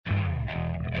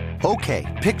Okay,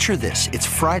 picture this. It's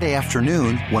Friday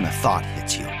afternoon when a thought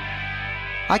hits you.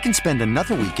 I can spend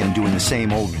another weekend doing the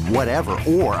same old whatever,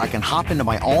 or I can hop into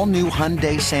my all-new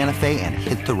Hyundai Santa Fe and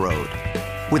hit the road.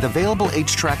 With available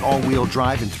H-Track all-wheel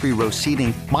drive and 3-row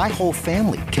seating, my whole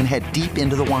family can head deep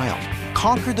into the wild.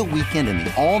 Conquer the weekend in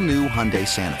the all-new Hyundai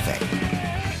Santa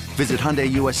Fe. Visit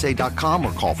HyundaiUSA.com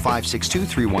or call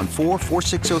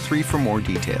 562-314-4603 for more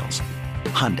details.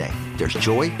 Hyundai, there's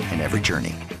joy in every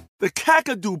journey. The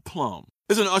Kakadu plum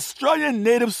is an Australian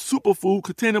native superfood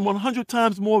containing 100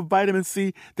 times more vitamin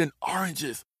C than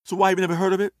oranges. So why have you never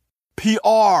heard of it?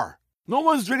 PR. No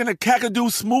one's drinking a Kakadu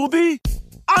smoothie?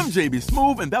 I'm JB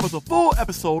Smoove, and that was a full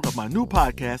episode of my new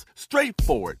podcast,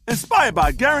 Straightforward, inspired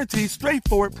by guaranteed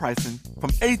straightforward pricing from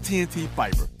AT&T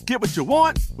Fiber. Get what you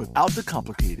want without the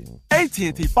complicated.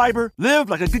 AT&T Fiber, live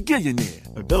like a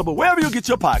gigillionaire. Available wherever you get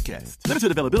your podcasts.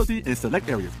 Limited availability in select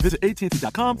areas. Visit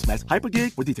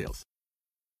AT&T.com/hypergig for details.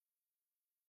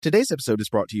 Today's episode is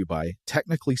brought to you by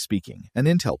Technically Speaking, an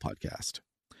Intel podcast.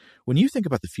 When you think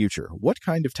about the future, what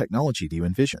kind of technology do you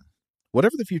envision?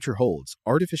 Whatever the future holds,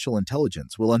 artificial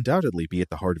intelligence will undoubtedly be at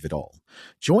the heart of it all.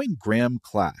 Join Graham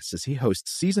Class as he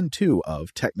hosts Season 2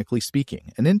 of Technically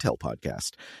Speaking, an Intel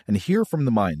podcast, and hear from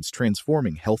the minds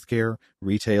transforming healthcare,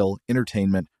 retail,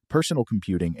 entertainment, personal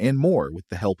computing, and more with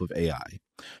the help of AI.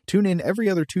 Tune in every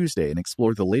other Tuesday and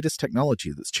explore the latest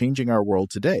technology that's changing our world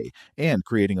today and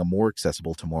creating a more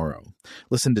accessible tomorrow.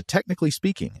 Listen to Technically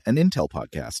Speaking, an Intel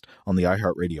podcast on the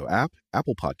iHeartRadio app,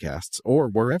 Apple Podcasts, or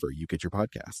wherever you get your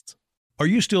podcasts. Are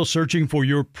you still searching for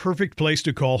your perfect place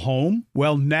to call home?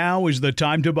 Well, now is the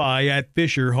time to buy at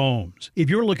Fisher Homes. If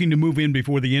you're looking to move in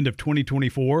before the end of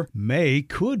 2024, May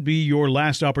could be your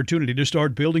last opportunity to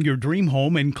start building your dream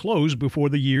home and close before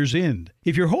the year's end.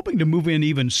 If you're hoping to move in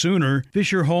even sooner,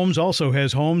 Fisher Homes also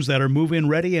has homes that are move-in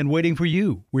ready and waiting for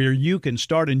you, where you can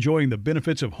start enjoying the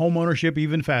benefits of homeownership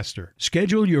even faster.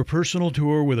 Schedule your personal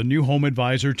tour with a new home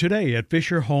advisor today at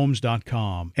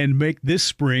FisherHomes.com and make this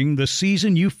spring the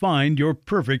season you find your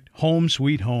perfect home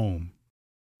sweet home.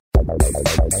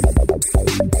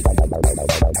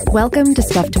 Welcome to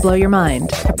Stuff to Blow Your Mind,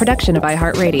 a production of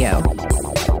iHeartRadio.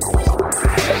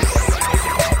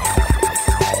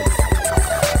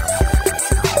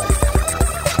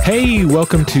 Hey,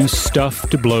 welcome to Stuff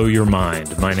to Blow Your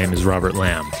Mind. My name is Robert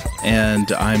Lamb. And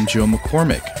I'm Joe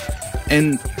McCormick.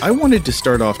 And I wanted to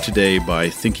start off today by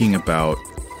thinking about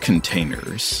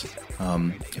containers.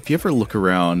 If you ever look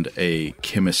around a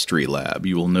chemistry lab,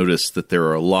 you will notice that there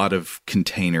are a lot of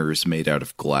containers made out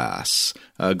of glass.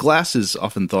 Glass is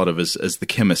often thought of as the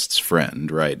chemist's friend,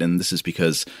 right? And this is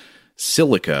because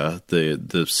silica,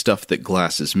 the stuff that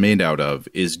glass is made out of,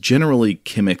 is generally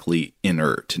chemically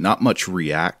inert. Not much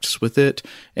reacts with it,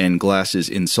 and glass is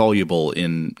insoluble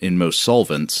in most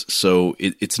solvents, so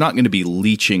it's not going to be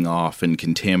leaching off and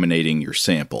contaminating your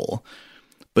sample.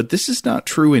 But this is not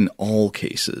true in all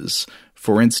cases.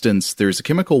 For instance, there's a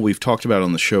chemical we've talked about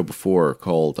on the show before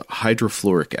called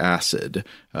hydrofluoric acid,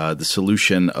 the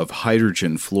solution of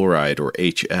hydrogen fluoride, or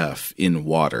HF, in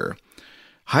water.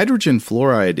 Hydrogen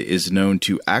fluoride is known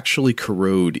to actually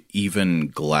corrode even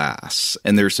glass,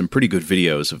 and there's some pretty good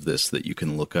videos of this that you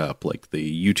can look up, like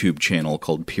the YouTube channel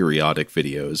called Periodic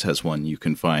Videos has one you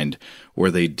can find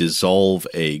where they dissolve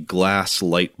a glass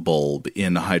light bulb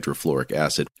in hydrofluoric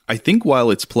acid. I think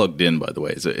while it's plugged in, by the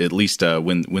way, at least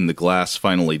when the glass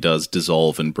finally does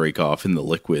dissolve and break off in the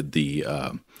liquid, the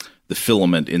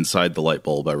filament inside the light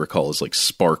bulb, I recall, is like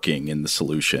sparking in the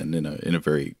solution in a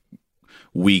very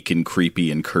weak and creepy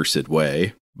and cursed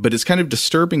way. But it's kind of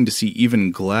disturbing to see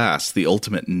even glass, the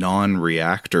ultimate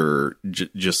non-reactor,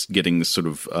 just getting sort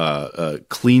of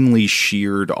cleanly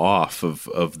sheared off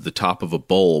of the top of a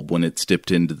bulb when it's dipped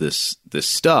into this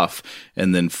stuff,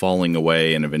 and then falling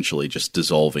away and eventually just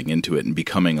dissolving into it and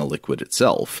becoming a liquid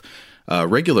itself.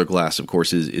 Regular glass, of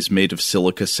course, is made of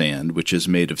silica sand, which is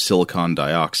made of silicon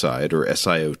dioxide, or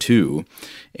SiO2.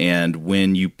 And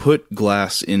when you put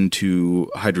glass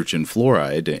into hydrogen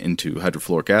fluoride, into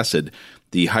hydrofluoric acid,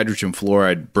 the hydrogen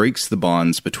fluoride breaks the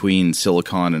bonds between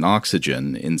silicon and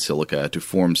oxygen in silica to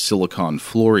form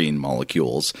silicon-fluorine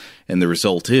molecules, and the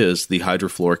result is the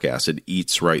hydrofluoric acid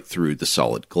eats right through the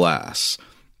solid glass.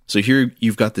 So here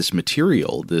you've got this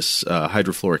material, this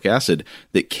hydrofluoric acid,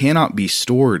 that cannot be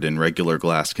stored in regular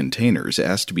glass containers. It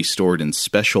has to be stored in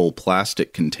special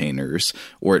plastic containers,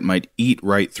 or it might eat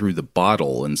right through the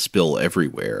bottle and spill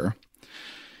everywhere.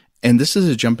 And this is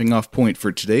a jumping off point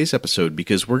for today's episode,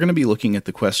 because we're going to be looking at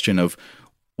the question of,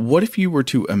 what if you were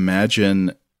to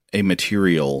imagine a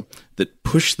material that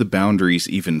pushed the boundaries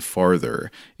even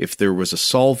farther, if there was a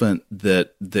solvent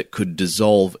that could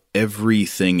dissolve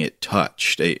everything it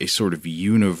touched, a sort of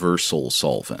universal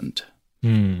solvent.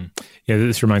 Yeah,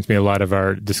 this reminds me a lot of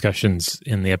our discussions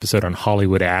in the episode on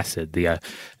Hollywood acid, the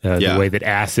way that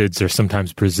acids are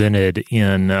sometimes presented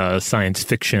in science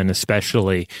fiction,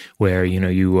 especially where you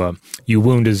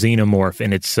wound a xenomorph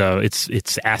and its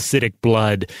acidic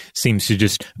blood seems to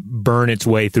just burn its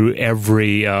way through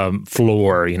every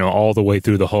floor, all the way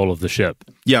through the hull of the ship.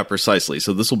 Yeah, precisely.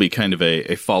 So this will be kind of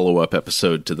a follow-up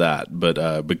episode to that,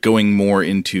 but going more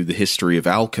into the history of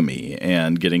alchemy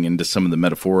and getting into some of the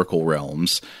metaphorical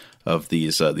realms of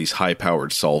these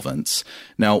high-powered solvents.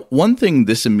 Now, one thing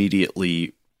this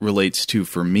immediately relates to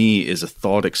for me is a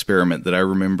thought experiment that I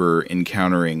remember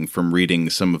encountering from reading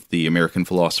some of the American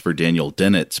philosopher Daniel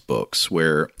Dennett's books,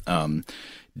 where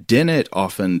Dennett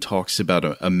often talks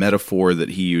about a metaphor that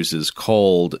he uses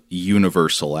called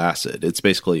universal acid. It's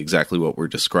basically exactly what we're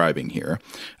describing here.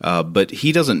 But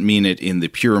he doesn't mean it in the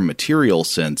pure material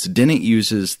sense. Dennett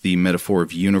uses the metaphor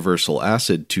of universal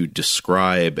acid to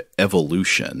describe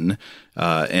evolution.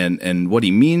 And what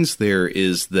he means there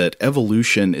is that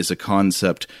evolution is a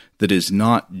concept that is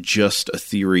not just a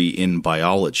theory in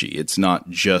biology. It's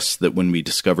not just that when we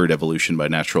discovered evolution by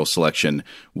natural selection,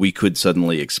 we could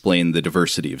suddenly explain the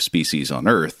diversity of species on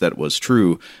Earth. That was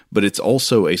true, but it's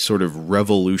also a sort of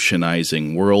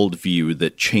revolutionizing worldview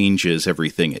that changes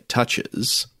everything it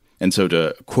touches. And so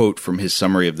to quote from his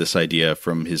summary of this idea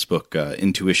from his book,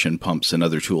 Intuition Pumps and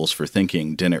Other Tools for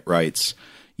Thinking, Dennett writes,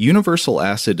 "Universal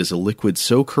acid is a liquid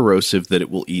so corrosive that it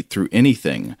will eat through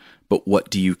anything. But what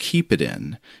do you keep it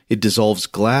in? It dissolves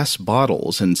glass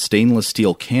bottles and stainless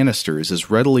steel canisters as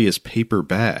readily as paper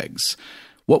bags.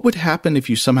 What would happen if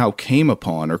you somehow came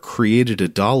upon or created a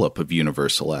dollop of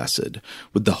universal acid?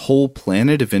 Would the whole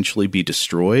planet eventually be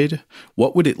destroyed?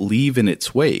 What would it leave in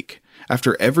its wake?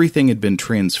 After everything had been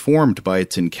transformed by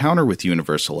its encounter with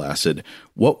universal acid,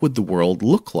 what would the world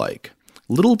look like?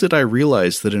 Little did I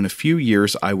realize that in a few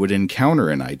years I would encounter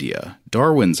an idea,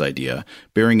 Darwin's idea,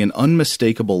 bearing an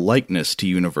unmistakable likeness to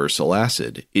universal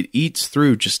acid. It eats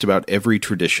through just about every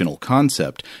traditional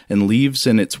concept and leaves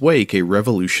in its wake a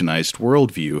revolutionized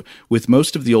worldview, with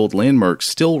most of the old landmarks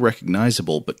still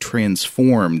recognizable but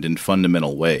transformed in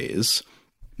fundamental ways."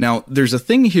 Now, there's a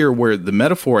thing here where the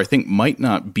metaphor, I think, might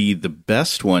not be the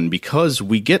best one because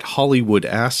we get Hollywood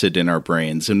acid in our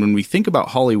brains, and when we think about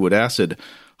Hollywood acid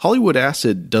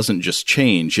doesn't just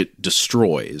change, it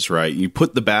destroys, right? You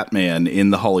put the Batman in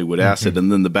the Hollywood acid,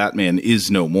 and then the Batman is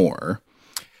no more.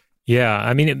 Yeah,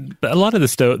 I mean, a lot of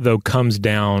this, though, comes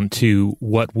down to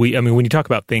when you talk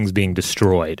about things being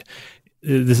destroyed,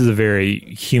 this is a very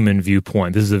human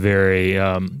viewpoint. This is a very,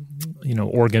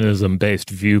 organism-based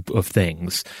view of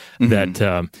things,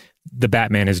 that the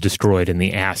Batman is destroyed in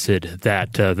the acid,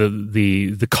 that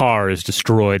the car is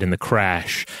destroyed in the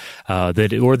crash,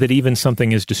 that even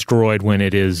something is destroyed when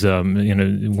it is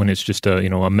when it's just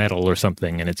a metal or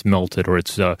something and it's melted or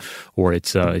it's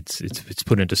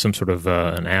put into some sort of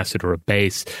an acid or a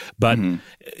base. But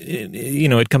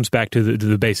it comes back to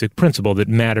the basic principle that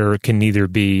matter can neither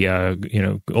be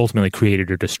ultimately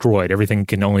created or destroyed. Everything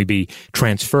can only be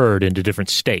transferred into different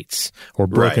states or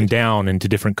broken down into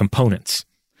different components.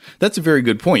 That's a very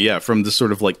good point. Yeah, from the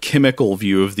sort of like chemical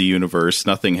view of the universe,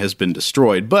 nothing has been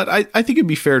destroyed. But I think it'd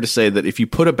be fair to say that if you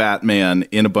put a Batman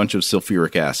in a bunch of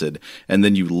sulfuric acid and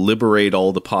then you liberate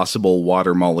all the possible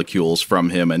water molecules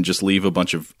from him and just leave a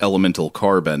bunch of elemental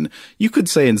carbon, you could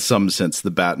say in some sense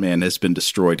the Batman has been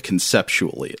destroyed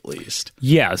conceptually, at least.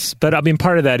 Yes, but I mean,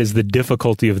 part of that is the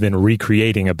difficulty of then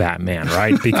recreating a Batman,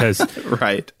 right? Because,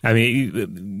 right. I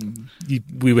mean,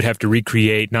 we would have to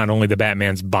recreate not only the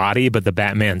Batman's body, but the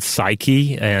Batman's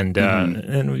psyche, and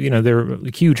there are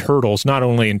huge hurdles, not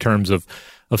only in terms of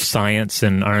science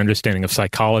and our understanding of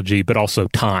psychology, but also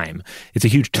time. It's a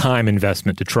huge time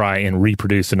investment to try and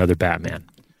reproduce another Batman.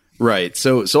 Right.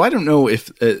 So I don't know if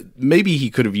maybe he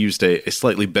could have used a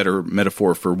slightly better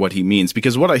metaphor for what he means,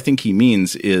 because what I think he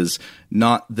means is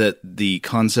not that the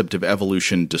concept of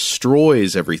evolution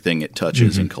destroys everything it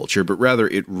touches in culture, but rather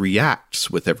it reacts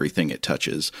with everything it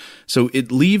touches. So it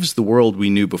leaves the world we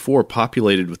knew before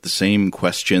populated with the same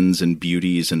questions and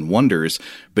beauties and wonders,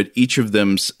 but each of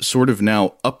them's sort of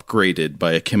now upgraded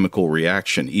by a chemical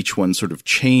reaction. Each one sort of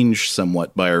changed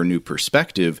somewhat by our new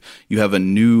perspective. You have a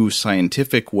new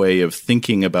scientific way of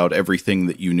thinking about everything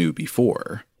that you knew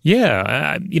before.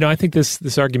 Yeah, I think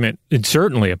this argument, it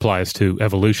certainly applies to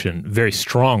evolution very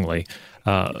strongly,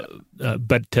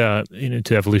 but to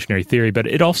evolutionary theory. But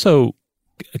it also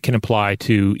can apply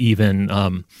to even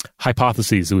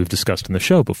hypotheses that we've discussed in the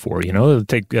show before.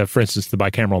 Take, for instance, the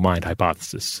bicameral mind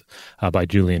hypothesis by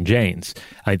Julian Jaynes.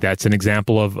 That's an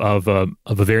example of a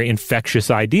very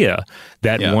infectious idea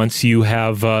that once you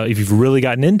have, if you've really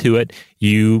gotten into it,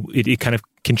 it kind of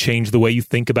can change the way you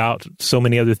think about so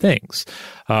many other things.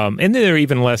 And there are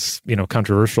even less,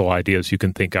 controversial ideas you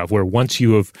can think of where once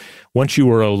you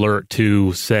were alert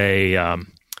to, say,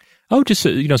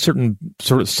 certain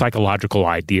sort of psychological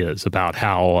ideas about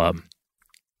how,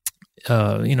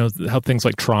 how things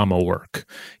like trauma work,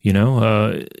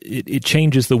 it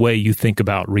changes the way you think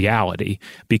about reality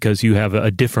because you have a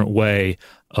different way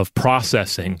of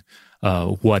processing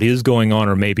what is going on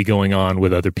or may be going on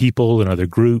with other people and other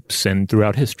groups and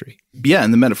throughout history. Yeah,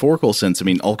 in the metaphorical sense,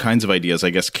 all kinds of ideas, I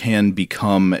guess, can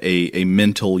become a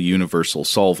mental universal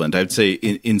solvent. I'd say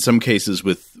in some cases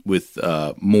with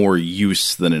more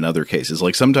use than in other cases.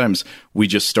 Like sometimes we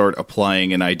just start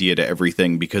applying an idea to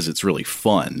everything because it's really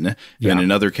fun. Yeah. And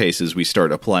in other cases, we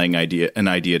start applying an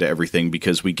idea to everything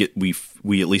because we at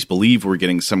least believe we're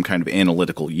getting some kind of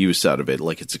analytical use out of it.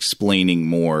 Like it's explaining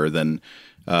more than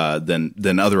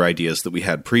other ideas that we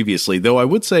had previously. Though I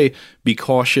would say be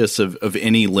cautious of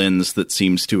any lens that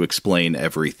seems to explain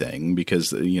everything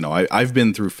because, I've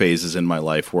been through phases in my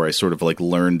life where I sort of like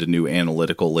learned a new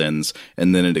analytical lens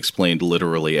and then it explained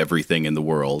literally everything in the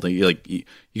world. And you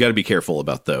got to be careful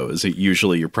about those.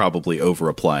 Usually you're probably over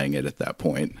applying it at that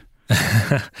point.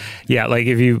 Yeah, like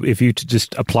if you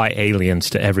just apply aliens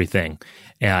to everything,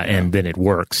 and then it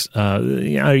works,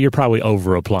 you're probably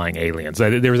over applying aliens.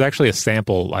 There was actually a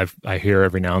sample I hear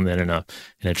every now and then in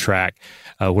a track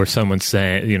where someone's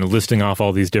saying, listing off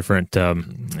all these different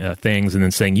things, and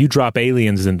then saying you drop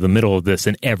aliens into the middle of this,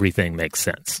 and everything makes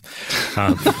sense.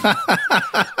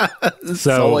 It's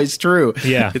always true.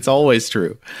 Yeah, it's always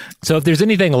true. So if there's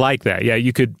anything like that,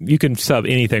 you can sub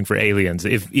anything for aliens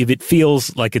if it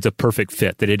feels like it's a perfect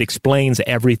fit, that it explains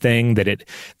everything, that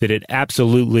it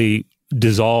absolutely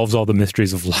dissolves all the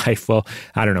mysteries of life. Well,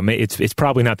 I don't know. It's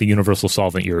probably not the universal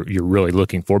solvent you're really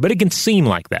looking for, but it can seem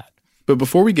like that. But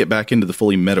before we get back into the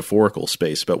fully metaphorical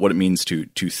space about what it means to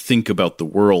think about the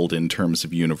world in terms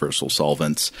of universal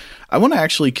solvents, I want to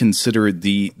actually consider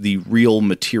the real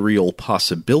material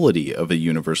possibility of a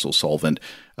universal solvent,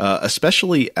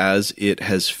 especially as it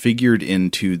has figured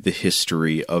into the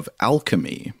history of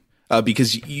alchemy.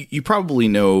 Because you probably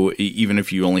know, even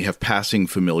if you only have passing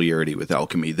familiarity with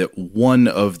alchemy, that one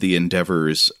of the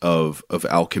endeavors of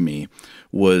alchemy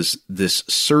was this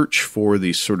search for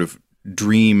these sort of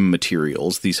dream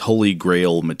materials, these holy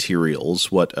grail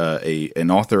materials, what an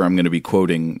author I'm going to be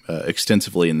quoting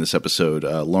extensively in this episode,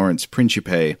 Lawrence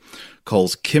Principe,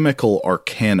 calls chemical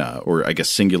arcana, or I guess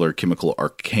singular chemical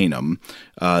arcanum,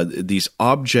 these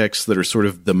objects that are sort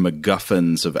of the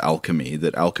MacGuffins of alchemy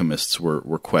that alchemists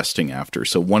were questing after.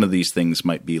 So one of these things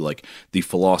might be like the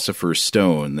Philosopher's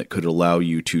Stone that could allow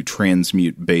you to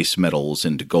transmute base metals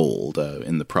into gold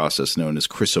in the process known as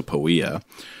chrysopoeia.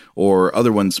 Or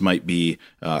other ones might be,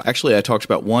 actually I talked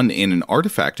about one in an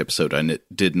artifact episode I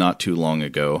did not too long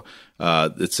ago.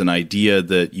 It's an idea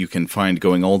that you can find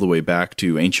going all the way back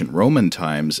to ancient Roman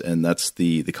times, and that's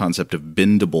the concept of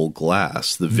bendable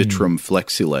glass, the vitrum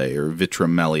flexile or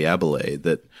vitrum malleabile,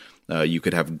 that you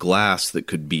could have glass that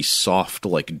could be soft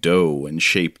like dough and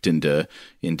shaped into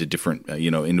different,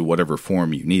 into whatever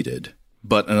form you needed.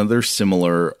 But another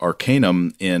similar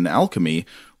arcanum in alchemy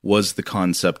was the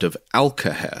concept of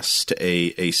alkahest,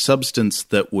 a substance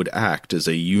that would act as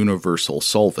a universal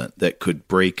solvent that could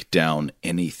break down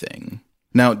anything.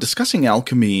 Now, discussing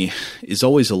alchemy is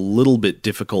always a little bit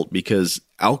difficult because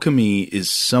alchemy is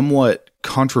somewhat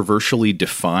controversially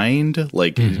defined.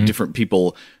 Like different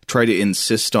people try to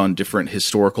insist on different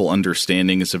historical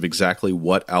understandings of exactly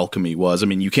what alchemy was. I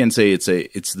mean, you can say it's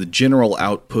the general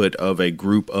output of a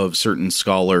group of certain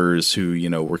scholars who,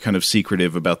 were kind of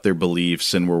secretive about their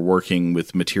beliefs and were working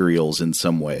with materials in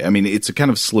some way. I mean, it's a kind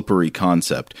of slippery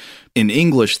concept. In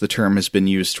English, the term has been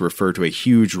used to refer to a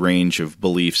huge range of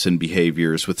beliefs and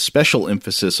behaviors with special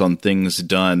emphasis on things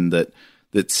done that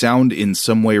sound in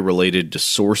some way related to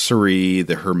sorcery,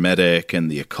 the hermetic,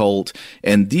 and the occult.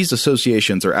 And these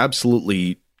associations are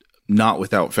absolutely not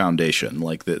without foundation.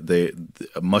 Like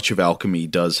much of alchemy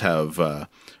does have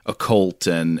occult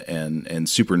and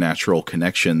supernatural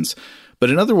connections. But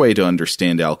another way to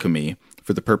understand alchemy,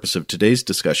 for the purpose of today's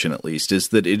discussion at least, is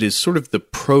that it is sort of the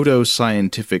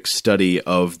proto-scientific study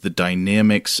of the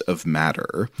dynamics of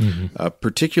matter,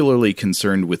 particularly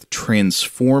concerned with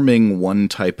transforming one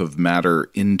type of matter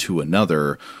into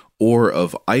another, or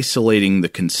of isolating the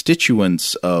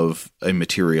constituents of a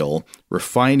material,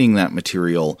 refining that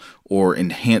material, or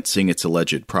enhancing its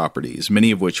alleged properties, many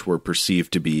of which were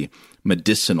perceived to be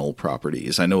medicinal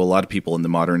properties. I know a lot of people in the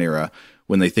modern era,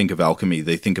 when they think of alchemy,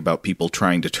 they think about people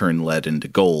trying to turn lead into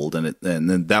gold, and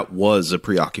then that was a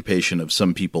preoccupation of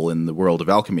some people in the world of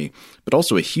alchemy. But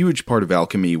also a huge part of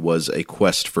alchemy was a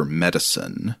quest for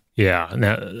medicine. Yeah.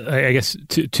 Now, I guess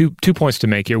two points to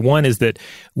make here. One is that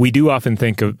we do often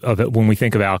think of it, when we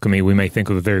think of alchemy, we may think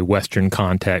of a very Western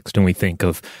context, and we think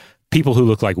of people who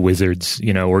look like wizards,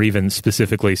 or even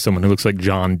specifically someone who looks like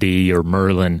John Dee or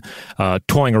Merlin,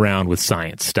 toying around with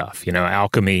science stuff.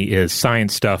 Alchemy is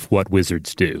science stuff, what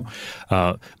wizards do.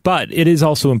 But it is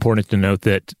also important to note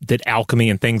that alchemy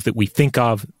and things that we think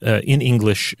of in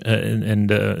English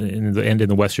and in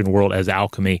the Western world as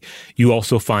alchemy, you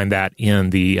also find that in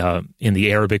the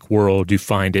Arabic world. You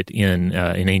find it in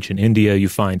ancient India. You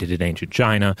find it in ancient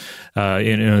China.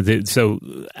 So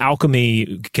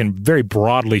alchemy can very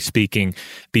broadly speaking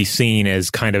be seen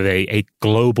as kind of a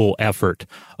global effort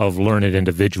of learned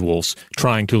individuals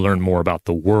trying to learn more about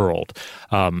the world.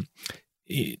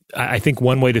 I think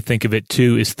one way to think of it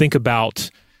too is think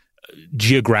about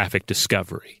geographic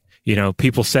discovery.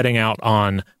 People setting out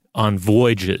on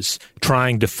voyages,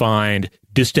 trying to find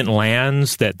distant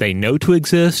lands that they know to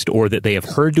exist or that they have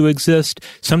heard to exist.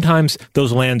 Sometimes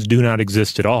those lands do not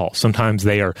exist at all. Sometimes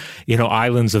they are,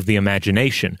 islands of the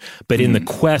imagination. But in the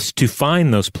quest to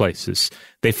find those places,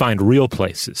 they find real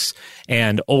places.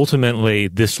 And ultimately,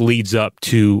 this leads up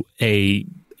to a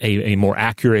more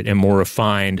accurate and more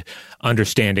refined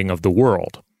understanding of the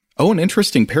world. Oh, an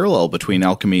interesting parallel between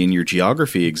alchemy and your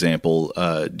geography example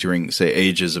during, say,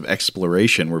 ages of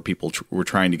exploration where people were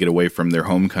trying to get away from their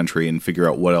home country and figure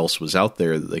out what else was out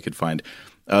there that they could find.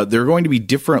 There are going to be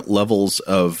different levels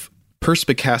of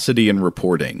perspicacity in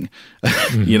reporting,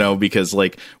 because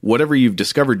whatever you've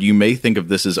discovered, you may think of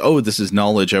this as, this is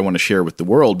knowledge I want to share with the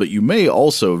world, but you may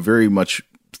also very much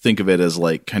think of it as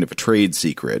kind of a trade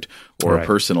secret or a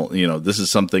personal, this is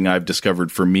something I've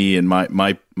discovered for me and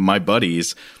my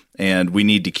buddies. And we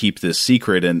need to keep this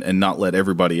secret and not let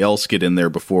everybody else get in there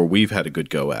before we've had a good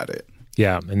go at it.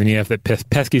 Yeah, and then you have that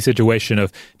pesky situation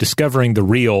of discovering the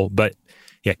real, but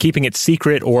keeping it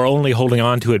secret or only holding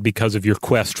on to it because of your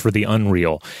quest for the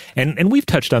unreal. And we've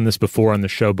touched on this before on the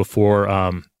show before,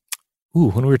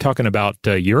 when we were talking about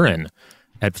urine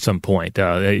at some point,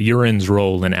 urine's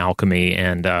role in alchemy,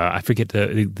 and I forget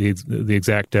the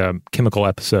exact chemical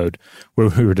episode where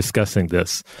we were discussing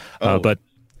this, but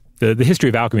the history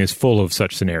of alchemy is full of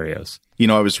such scenarios.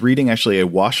 I was reading actually a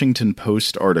Washington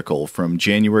Post article from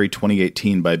January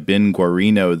 2018 by Ben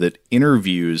Guarino that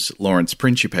interviews Lawrence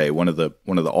Principe, one of the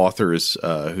authors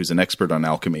who's an expert on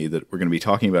alchemy that we're going to be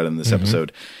talking about in this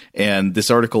episode. And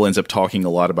this article ends up talking a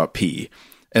lot about pee.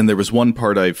 And there was one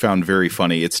part I found very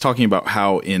funny. It's talking about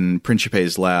how in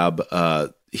Principe's lab,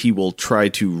 he will try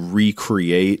to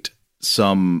recreate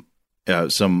some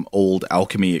old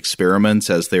alchemy experiments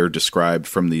as they're described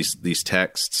from these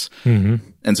texts.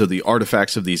 And so the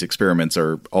artifacts of these experiments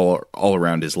are all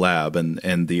around his lab.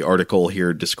 And the article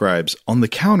here describes, on the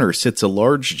counter sits a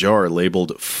large jar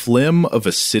labeled phlegm of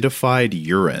acidified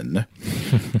urine.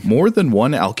 More than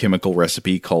one alchemical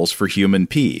recipe calls for human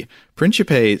pee.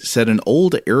 Principe said an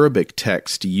old Arabic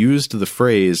text used the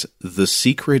phrase, "the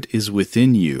secret is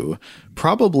within you,"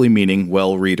 probably meaning,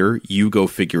 well, reader, you go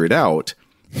figure it out.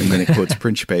 And then it quotes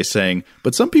Principe saying,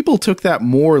 but some people took that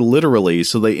more literally,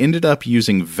 so they ended up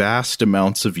using vast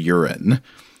amounts of urine.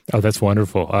 Oh, that's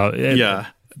wonderful. Yeah.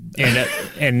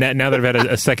 And now that I've had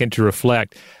a second to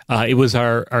reflect, it was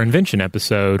our invention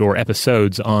episode or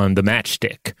episodes on the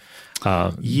matchstick.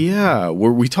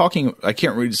 Were we talking? I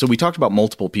can't read. So we talked about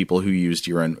multiple people who used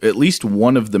urine. At least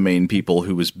one of the main people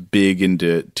who was big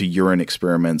into urine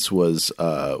experiments was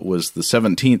the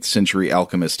 17th century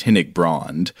alchemist Hennig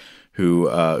Brand,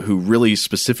 who really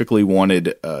specifically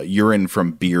wanted urine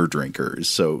from beer drinkers.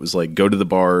 So it was like, go to the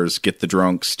bars, get the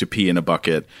drunks to pee in a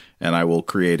bucket, and I will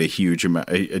create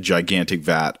a gigantic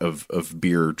vat of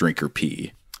beer drinker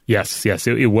pee. Yes,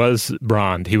 it was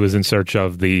Brand. He was in search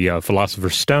of the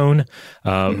Philosopher's Stone,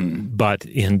 but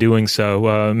in doing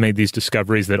so, made these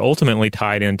discoveries that ultimately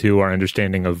tied into our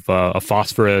understanding of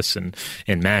phosphorus and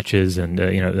matches, and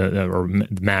or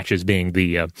matches being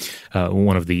the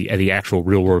one of the actual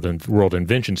real world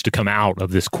inventions to come out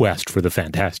of this quest for the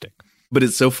fantastic. But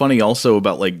it's so funny also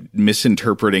about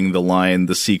misinterpreting the line,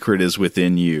 "the secret is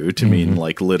within you," to mean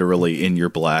literally in your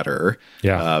bladder.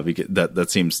 Yeah, because that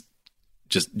seems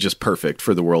just perfect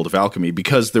for the world of alchemy,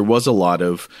 because there was a lot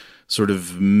of sort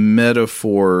of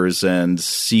metaphors and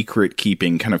secret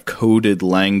keeping, kind of coded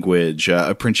language.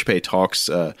 Principe talks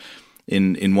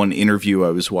in one interview I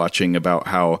was watching about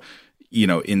how,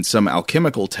 in some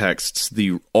alchemical texts,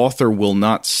 the author will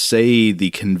not say the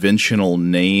conventional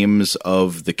names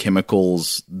of the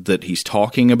chemicals that he's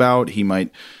talking about. He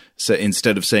might say,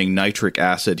 instead of saying nitric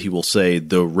acid, he will say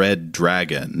the red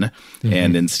dragon. Mm-hmm.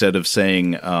 And instead of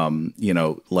saying,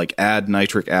 like add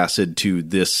nitric acid to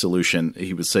this solution,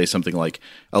 he would say something like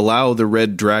allow the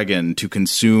red dragon to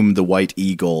consume the white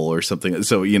eagle or something.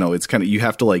 So, it's kind of, you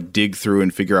have to like dig through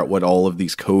and figure out what all of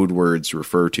these code words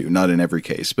refer to, not in every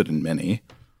case, but in many.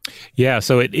 Yeah,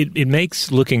 so it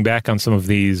makes looking back on some of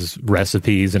these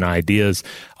recipes and ideas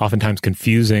oftentimes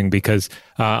confusing because,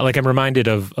 I'm reminded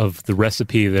of the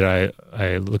recipe that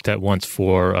I looked at once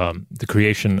for the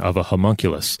creation of a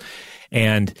homunculus,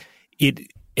 and it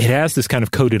has this kind of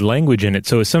coded language in it.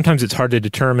 So sometimes it's hard to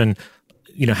determine,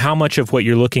 how much of what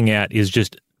you're looking at is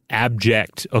just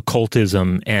abject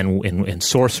occultism and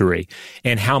sorcery,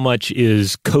 and how much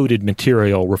is coded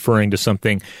material referring to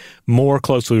something more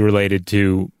closely related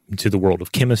to the world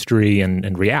of chemistry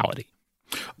and reality.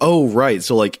 Oh, right.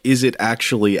 So like, is it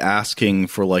actually asking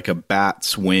for like a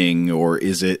bat's wing, or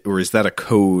is that a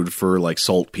code for like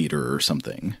saltpeter or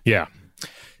something? Yeah.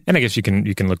 And I guess you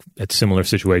can look at similar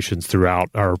situations throughout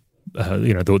our,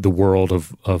 the world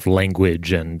of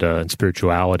language and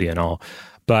spirituality and all.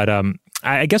 But,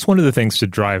 I guess one of the things to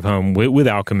drive home with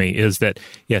alchemy is that,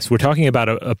 yes, we're talking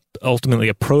about ultimately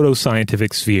a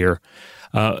proto-scientific sphere.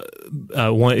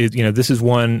 This is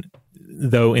one,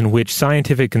 though, in which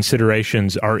scientific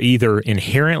considerations are either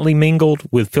inherently mingled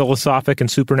with philosophic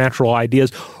and supernatural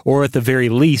ideas, or at the very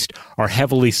least are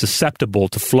heavily susceptible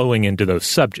to flowing into those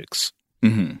subjects.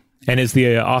 Mm-hmm. And as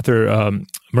the author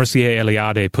Mircea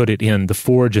Eliade put it in The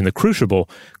Forge and the Crucible,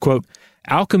 quote,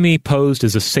 alchemy posed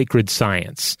as a sacred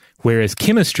science, whereas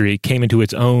chemistry came into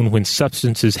its own when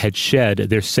substances had shed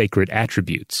their sacred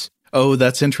attributes. Oh,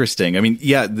 that's interesting. I mean,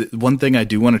 yeah, one thing I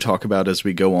do want to talk about as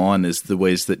we go on is the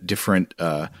ways that different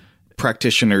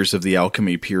practitioners of the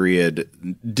alchemy period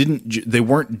they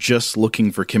weren't just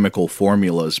looking for chemical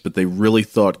formulas, but they really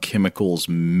thought chemicals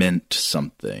meant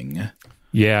something.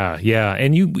 Yeah.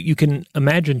 And you can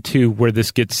imagine, too, where this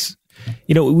gets...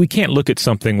 we can't look at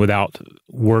something without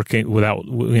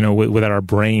our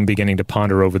brain beginning to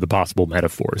ponder over the possible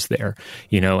metaphors there.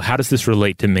 How does this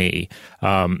relate to me?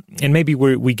 And maybe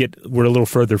we're a little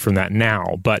further from that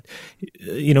now, but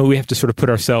we have to sort of put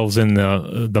ourselves in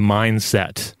the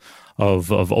mindset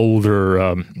of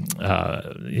older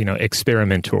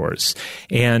experimentors,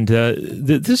 and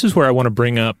this is where I want to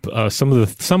bring up some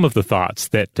of the thoughts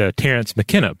that Terence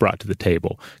McKenna brought to the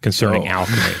table concerning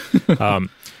alchemy.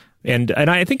 And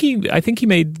I think he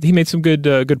made some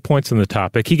good points on the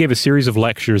topic. He gave a series of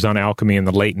lectures on alchemy in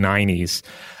the late 90s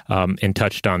and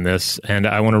touched on this. And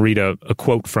I want to read a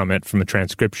quote from a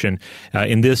transcription.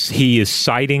 In this, he is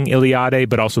citing Eliade,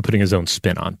 but also putting his own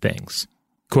spin on things.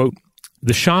 Quote,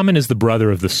 "The shaman is the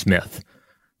brother of the smith.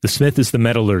 The smith is the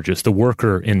metallurgist, the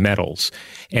worker in metals.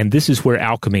 And this is where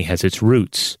alchemy has its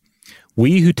roots.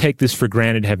 We who take this for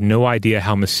granted have no idea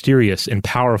how mysterious and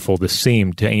powerful this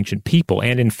seemed to ancient people,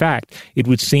 and in fact, it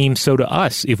would seem so to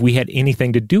us if we had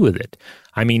anything to do with it.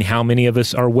 I mean, how many of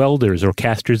us are welders or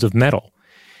casters of metal?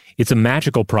 It's a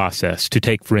magical process to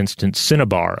take, for instance,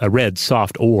 cinnabar, a red,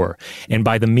 soft ore, and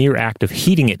by the mere act of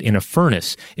heating it in a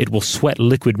furnace, it will sweat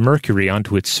liquid mercury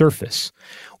onto its surface.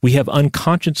 We have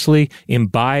unconsciously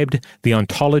imbibed the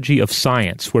ontology of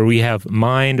science, where we have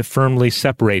mind firmly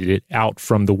separated it out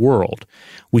from the world.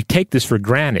 We take this for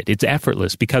granted. It's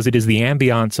effortless because it is the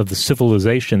ambiance of the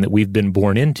civilization that we've been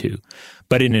born into.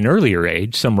 But in an earlier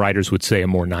age, some writers would say a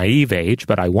more naive age,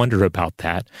 but I wonder about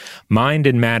that, mind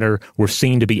and matter were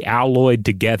seen to be alloyed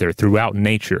together throughout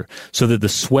nature, so that the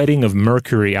sweating of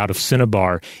mercury out of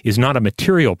cinnabar is not a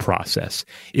material process.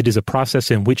 It is a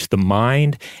process in which the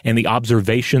mind and the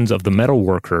observations of the metal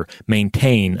worker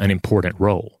maintain an important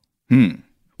role."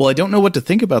 Well, I don't know what to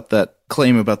think about that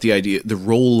claim about the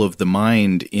role of the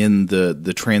mind in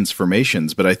the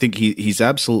transformations, but I think he's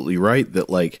absolutely right that,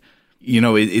 like,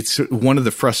 it's one of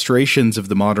the frustrations of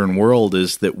the modern world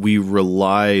is that we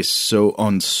rely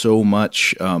on so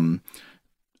much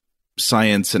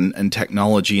science and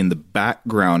technology in the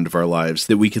background of our lives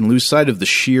that we can lose sight of the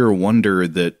sheer wonder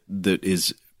that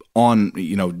is on,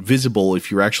 visible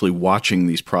if you're actually watching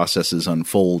these processes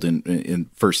unfold in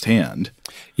firsthand.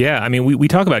 Yeah, I mean, we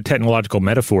talk about technological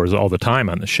metaphors all the time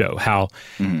on the show, how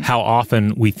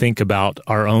often we think about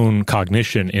our own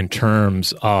cognition in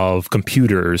terms of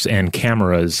computers and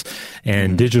cameras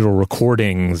and digital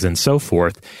recordings and so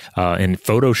forth, and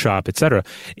Photoshop, et cetera.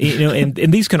 And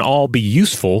these can all be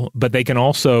useful, but they can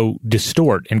also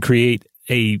distort and create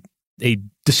a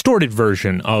distorted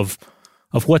version of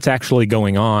what's actually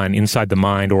going on inside the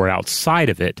mind or outside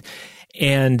of it.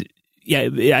 And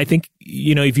yeah, I think,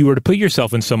 if you were to put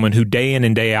yourself in someone who day in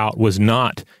and day out was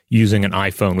not using an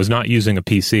iPhone, was not using a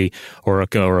PC or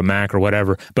a Mac or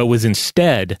whatever, but was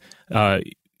instead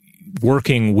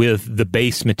working with the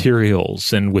base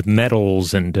materials and with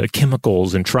metals and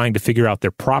chemicals and trying to figure out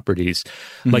their properties,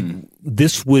 like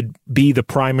this would be the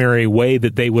primary way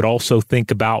that they would also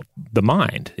think about the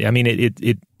mind. I mean,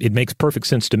 it makes perfect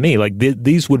sense to me. Like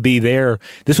this would be their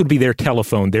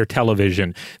telephone, their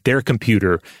television, their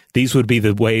computer. These would be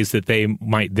the ways that they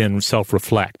might then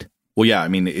self-reflect. Well, yeah, I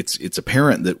mean, it's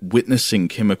apparent that witnessing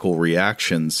chemical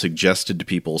reactions suggested to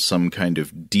people some kind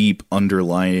of deep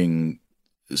underlying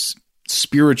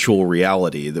spiritual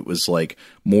reality that was like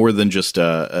more than just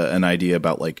an idea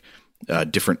about like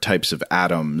different types of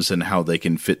atoms and how they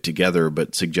can fit together,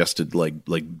 but suggested like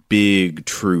big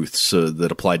truths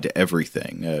that applied to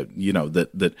everything.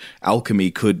 That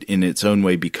alchemy could in its own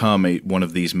way become one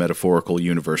of these metaphorical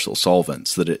universal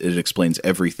solvents, that it explains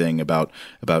everything about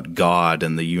God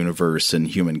and the universe and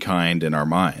humankind and our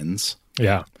minds.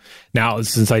 Yeah. Now,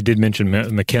 since I did mention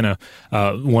McKenna,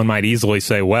 one might easily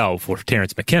say, well, for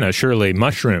Terence McKenna, surely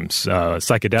mushrooms,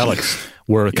 psychedelics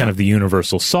were kind of the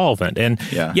universal solvent. And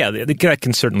you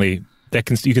can certainly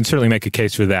make a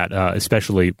case for that,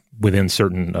 especially within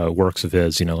certain works of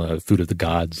his, Food of the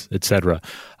Gods, etc.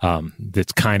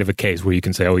 That's kind of a case where you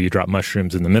can say, oh, you drop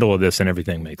mushrooms in the middle of this and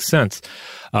everything makes sense.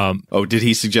 Did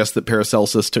he suggest that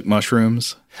Paracelsus took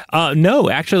mushrooms? No,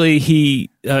 actually, he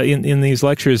in these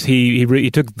lectures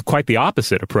he took quite the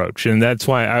opposite approach, and that's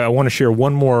why I want to share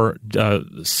one more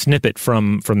snippet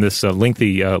from this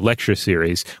lengthy lecture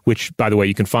series, which, by the way,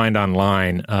 you can find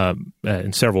online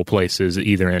in several places,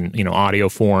 either in audio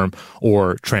form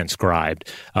or transcribed.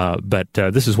 But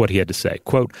this is what he had to say.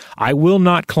 Quote, "I will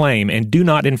not claim, and do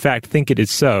not in fact think it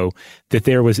is so, that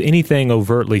there was anything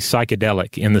overtly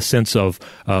psychedelic in the sense of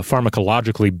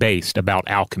pharmacologically based about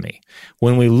alchemy.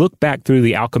 When we look back through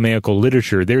the alchemical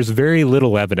literature, there's very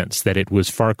little evidence that it was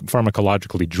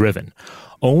pharmacologically driven.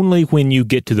 Only when you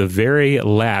get to the very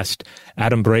last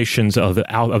adumbrations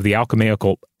of the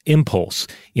alchemical impulse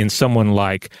in someone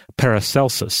like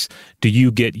Paracelsus do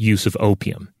you get use of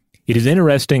opium. It is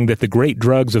interesting that the great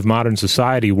drugs of modern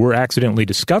society were accidentally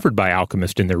discovered by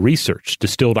alchemists in their research.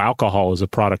 Distilled alcohol is a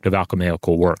product of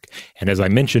alchemical work. And as I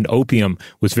mentioned, opium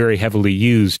was very heavily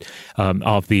used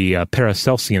of the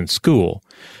Paracelsian school.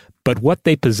 But what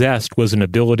they possessed was an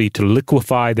ability to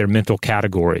liquefy their mental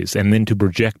categories and then to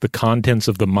project the contents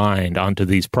of the mind onto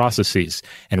these processes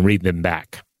and read them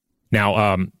back."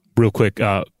 Now, real quick,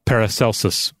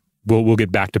 Paracelsus. We'll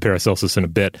get back to Paracelsus in a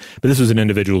bit, but this was an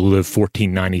individual who lived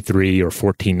 1493 or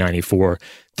 1494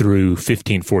 through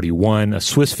 1541, a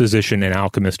Swiss physician and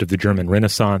alchemist of the German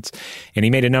Renaissance, and he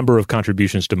made a number of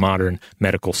contributions to modern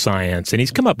medical science, and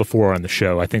he's come up before on the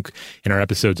show, I think in our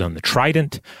episodes on the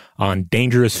Trident, on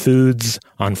dangerous foods,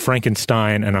 on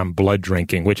Frankenstein, and on blood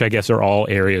drinking, which I guess are all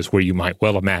areas where you might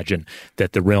well imagine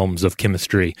that the realms of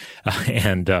chemistry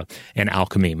and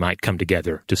alchemy might come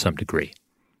together to some degree.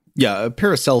 Yeah,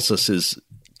 Paracelsus is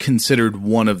considered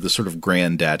one of the sort of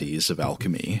granddaddies of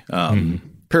alchemy.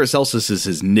 Paracelsus is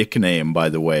his nickname, by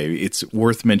the way. It's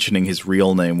worth mentioning his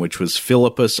real name, which was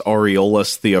Philippus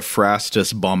Aureolus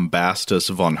Theophrastus Bombastus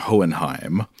von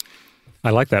Hohenheim. I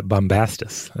like that,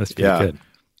 Bombastus. That's pretty good.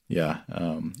 Yeah.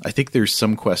 I think there's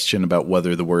some question about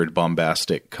whether the word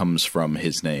bombastic comes from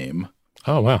his name.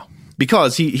 Oh, wow.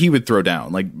 Because he would throw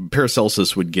down. Like,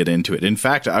 Paracelsus would get into it. In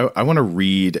fact, I want to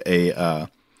read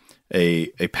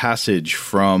a passage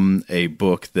from a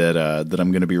book that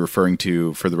I'm going to be referring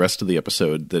to for the rest of the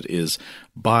episode that is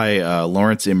by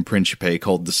Lawrence M. Principe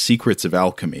called The Secrets of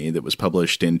Alchemy, that was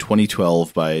published in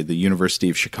 2012 by the University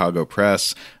of Chicago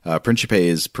Press. Principe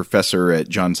is professor at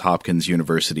Johns Hopkins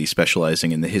University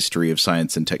specializing in the history of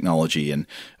science and technology, and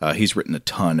he's written a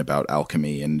ton about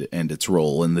alchemy and its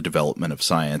role in the development of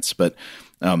science. But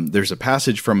there's a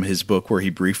passage from his book where he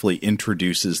briefly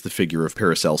introduces the figure of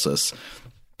Paracelsus.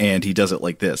 And he does it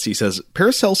like this. He says,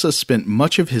 Paracelsus spent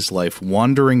much of his life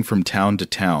wandering from town to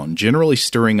town, generally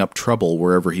stirring up trouble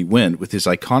wherever he went with his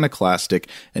iconoclastic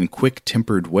and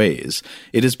quick-tempered ways.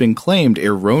 It has been claimed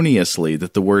erroneously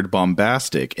that the word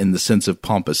bombastic, in the sense of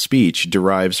pompous speech,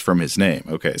 derives from his name.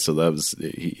 Okay, so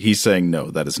he's saying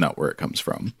no, that is not where it comes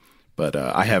from. But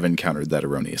I have encountered that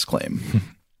erroneous claim.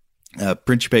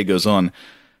 Principe goes on,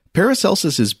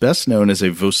 Paracelsus is best known as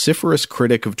a vociferous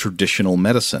critic of traditional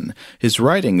medicine. His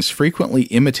writings, frequently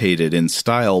imitated in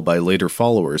style by later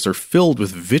followers, are filled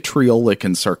with vitriolic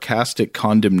and sarcastic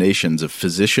condemnations of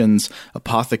physicians,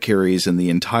 apothecaries, and the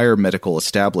entire medical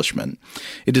establishment.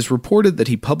 It is reported that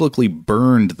he publicly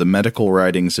burned the medical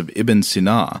writings of Ibn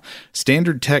Sina,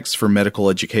 standard texts for medical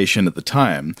education at the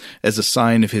time, as a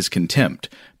sign of his contempt.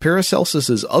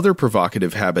 Paracelsus's other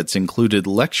provocative habits included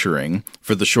lecturing,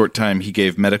 for the short time he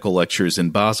gave medical lectures in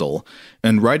Basel,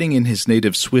 and writing in his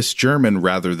native Swiss German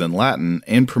rather than Latin,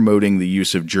 and promoting the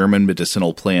use of German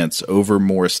medicinal plants over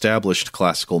more established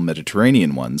classical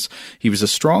Mediterranean ones. He was a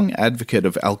strong advocate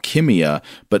of alchemia,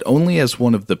 but only as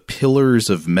one of the pillars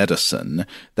of medicine,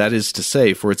 that is to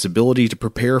say, for its ability to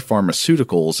prepare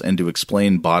pharmaceuticals and to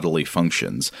explain bodily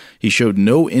functions. He showed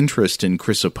no interest in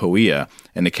chrysopoeia,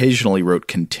 and occasionally wrote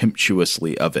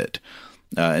contemptuously of it.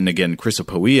 And again,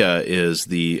 chrysopoeia is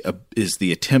the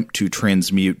attempt to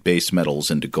transmute base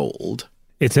metals into gold.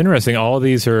 It's interesting. All of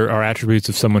these are attributes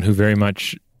of someone who very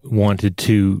much wanted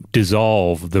to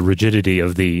dissolve the rigidity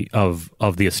of the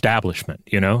establishment.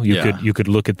 You know, you could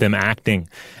look at them acting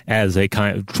as a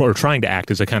kind of, or trying to act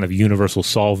as a kind of universal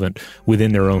solvent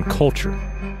within their own culture.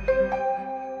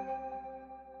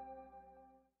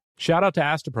 Shout out to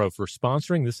Astepro for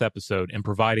sponsoring this episode and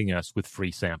providing us with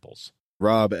free samples.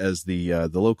 Rob, as the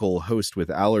local host with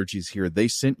allergies here, they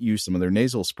sent you some of their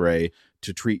nasal spray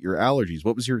to treat your allergies.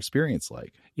 What was your experience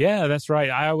like? Yeah, that's right.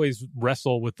 I always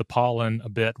wrestle with the pollen a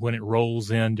bit when it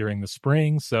rolls in during the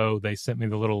spring, so they sent me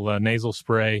the little nasal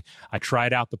spray. I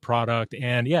tried out the product,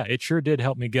 and yeah, it sure did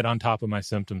help me get on top of my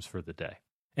symptoms for the day.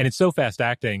 And it's so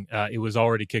fast-acting, it was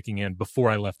already kicking in before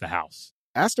I left the house.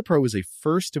 Astepro is a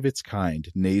first-of-its-kind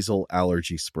nasal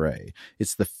allergy spray.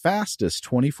 It's the fastest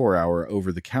 24-hour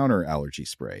over-the-counter allergy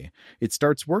spray. It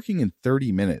starts working in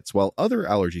 30 minutes, while other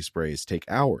allergy sprays take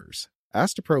hours.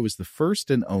 Astepro is the first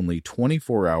and only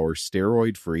 24-hour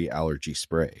steroid-free allergy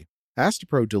spray.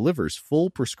 Astepro delivers full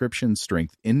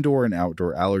prescription-strength indoor and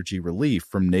outdoor allergy relief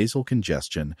from nasal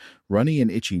congestion, runny and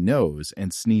itchy nose,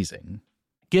 and sneezing.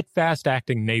 Get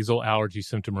fast-acting nasal allergy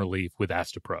symptom relief with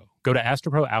Astepro. Go to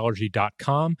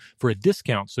asteproallergy.com for a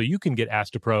discount so you can get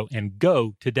Astepro and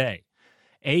go today.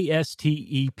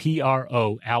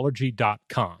 ASTEPRO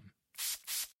allergy.com.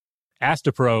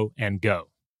 Astepro and go.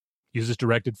 Use as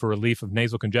directed for relief of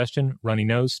nasal congestion, runny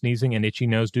nose, sneezing, and itchy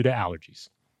nose due to allergies.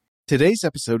 Today's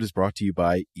episode is brought to you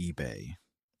by eBay.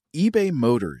 eBay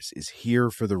Motors is here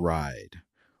for the ride.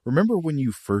 Remember when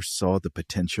you first saw the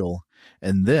potential?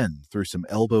 And then, through some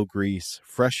elbow grease,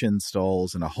 fresh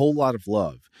installs, and a whole lot of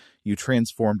love, you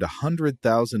transformed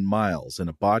 100,000 miles and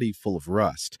a body full of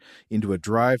rust into a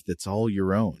drive that's all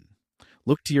your own.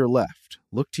 Look to your left.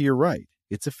 Look to your right.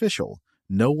 It's official.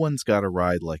 No one's got a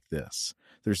ride like this.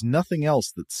 There's nothing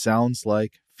else that sounds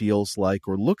like, feels like,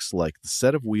 or looks like the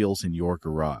set of wheels in your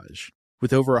garage.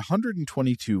 With over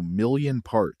 122 million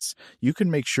parts, you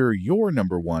can make sure your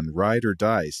number one ride or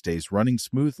die stays running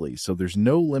smoothly, so there's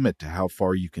no limit to how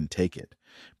far you can take it.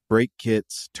 Brake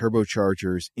kits,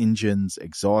 turbochargers, engines,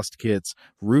 exhaust kits,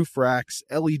 roof racks,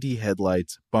 LED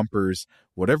headlights, bumpers,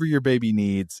 whatever your baby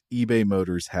needs, eBay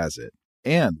Motors has it.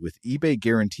 And with eBay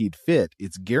Guaranteed Fit,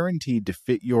 it's guaranteed to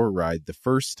fit your ride the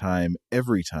first time,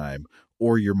 every time,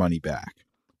 or your money back.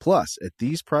 Plus, at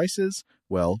these prices,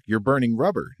 well, you're burning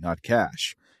rubber, not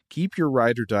cash. Keep your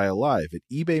ride or die alive at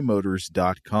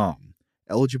ebaymotors.com.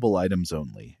 Eligible items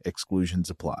only. Exclusions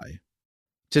apply.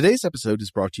 Today's episode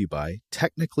is brought to you by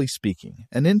Technically Speaking,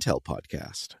 an Intel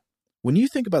podcast. When you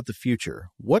think about the future,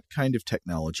 what kind of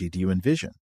technology do you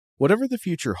envision? Whatever the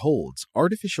future holds,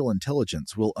 artificial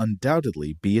intelligence will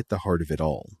undoubtedly be at the heart of it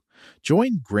all.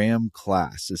 Join Graham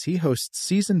Class as he hosts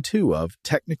Season 2 of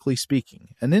Technically Speaking,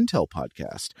 an Intel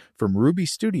podcast from Ruby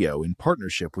Studio in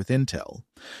partnership with Intel.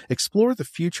 Explore the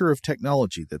future of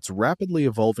technology that's rapidly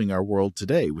evolving our world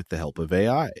today with the help of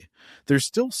AI. There's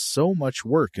still so much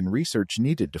work and research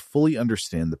needed to fully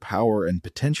understand the power and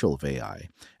potential of AI,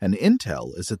 and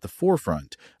Intel is at the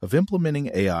forefront of implementing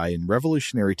AI in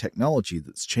revolutionary technology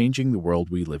that's changing the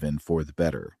world we live in for the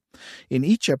better. In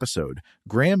each episode,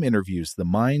 Graham interviews the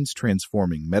minds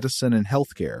transforming medicine and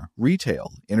healthcare,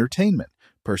 retail, entertainment,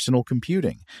 personal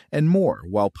computing, and more,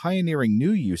 while pioneering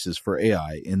new uses for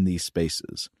AI in these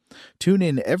spaces. Tune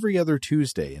in every other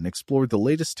Tuesday and explore the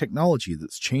latest technology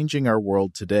that's changing our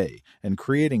world today and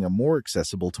creating a more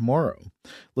accessible tomorrow.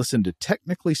 Listen to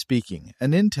Technically Speaking,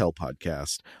 an Intel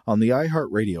podcast, on the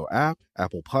iHeartRadio app,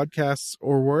 Apple Podcasts,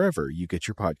 or wherever you get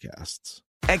your podcasts.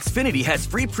 Xfinity has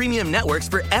free premium networks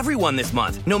for everyone this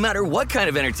month, no matter what kind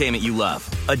of entertainment you love.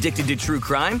 Addicted to true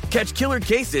crime? Catch killer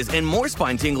cases and more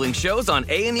spine-tingling shows on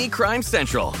A&E Crime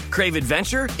Central. Crave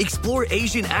adventure? Explore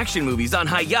Asian action movies on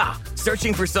Hi-Ya.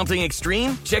 Searching for something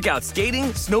extreme? Check out skating,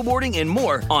 snowboarding, and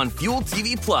more on Fuel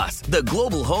TV Plus, the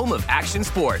global home of action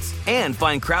sports. And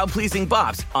find crowd-pleasing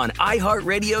bops on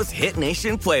iHeartRadio's Hit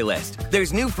Nation playlist.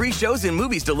 There's new free shows and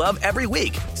movies to love every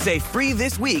week. Say free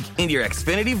this week in your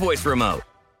Xfinity voice remote.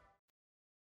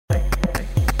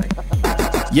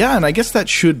 Yeah, and I guess that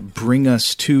should bring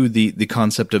us to the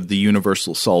concept of the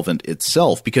universal solvent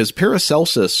itself, because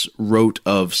Paracelsus wrote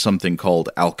of something called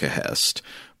alkahest,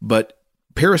 but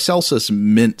Paracelsus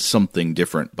meant something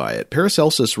different by it.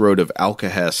 Paracelsus wrote of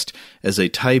alkahest as a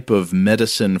type of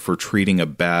medicine for treating a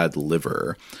bad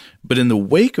liver. But in the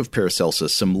wake of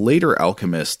Paracelsus, some later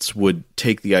alchemists would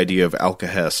take the idea of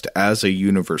alkahest as a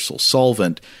universal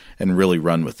solvent and really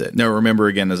run with it. Now, remember,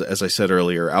 again, as I said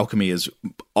earlier, alchemy is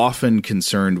often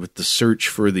concerned with the search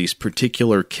for these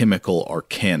particular chemical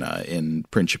arcana in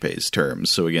Principe's terms.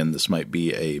 So again, this might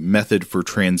be a method for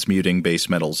transmuting base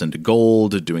metals into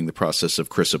gold, doing the process of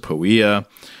chrysopoeia.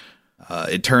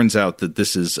 It turns out that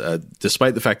this is,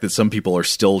 despite the fact that some people are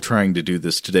still trying to do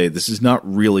this today, this is not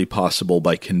really possible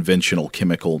by conventional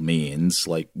chemical means.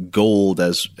 Like gold,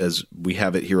 as we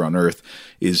have it here on Earth,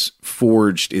 is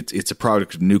forged. It's a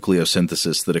product of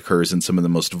nucleosynthesis that occurs in some of the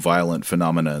most violent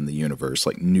phenomena in the universe,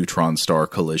 like neutron star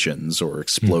collisions or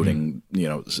exploding,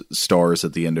 stars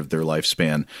at the end of their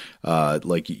lifespan.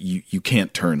 Like you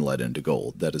can't turn lead into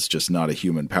gold. That is just not a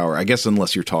human power. I guess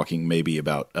unless you're talking maybe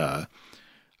about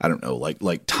I don't know,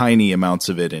 like tiny amounts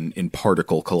of it in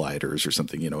particle colliders or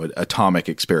something, atomic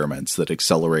experiments that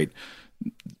accelerate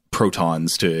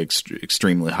protons to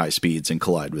extremely high speeds and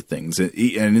collide with things. And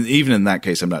even in that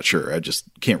case, I'm not sure. I just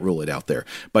can't rule it out there.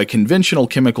 By conventional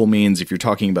chemical means, if you're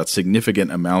talking about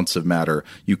significant amounts of matter,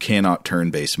 you cannot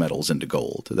turn base metals into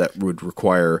gold. That would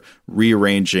require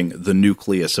rearranging the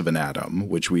nucleus of an atom,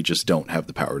 which we just don't have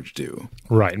the power to do.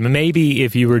 Right. Maybe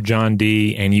if you were John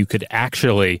Dee and you could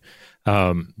actually...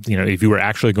 if you were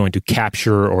actually going to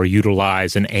capture or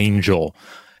utilize an angel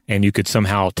and you could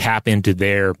somehow tap into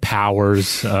their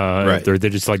powers, right. They're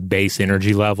just like base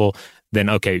energy level, then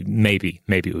okay, maybe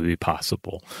it would be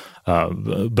possible.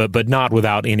 But not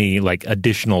without any like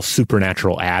additional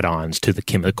supernatural add-ons to the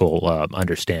chemical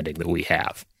understanding that we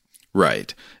have.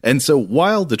 Right. And so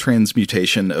while the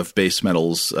transmutation of base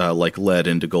metals like lead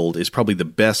into gold is probably the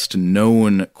best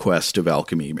known quest of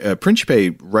alchemy,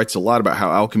 Principe writes a lot about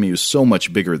how alchemy was so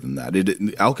much bigger than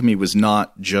that. Alchemy was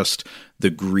not just the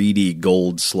greedy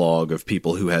gold slog of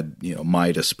people who had,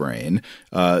 Midas brain.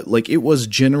 It was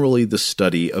generally the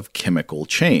study of chemical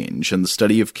change. And the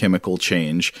study of chemical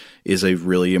change is a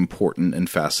really important and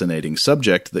fascinating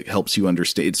subject that helps you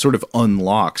understand. It sort of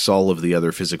unlocks all of the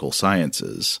other physical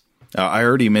sciences. I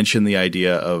already mentioned the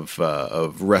idea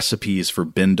of recipes for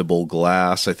bendable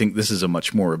glass. I think this is a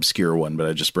much more obscure one, but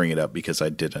I just bring it up because I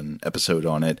did an episode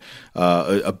on it.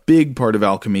 A big part of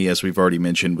alchemy, as we've already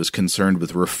mentioned, was concerned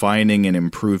with refining and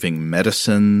improving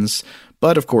medicines.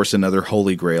 But, of course, another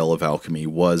holy grail of alchemy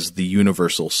was the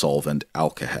universal solvent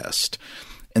alkahest.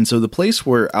 And so the place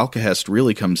where alkahest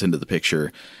really comes into the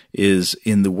picture is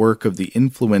in the work of the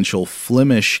influential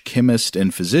Flemish chemist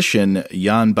and physician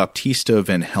Jan Baptista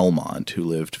van Helmont, who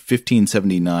lived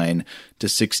 1579 to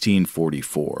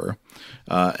 1644.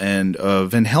 Van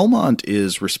Helmont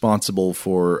is responsible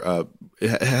for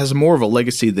has more of a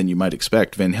legacy than you might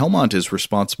expect. Van Helmont is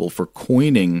responsible for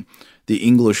coining the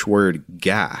English word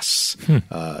gas.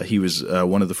 He was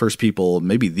one of the first people,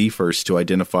 maybe the first, to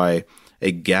identify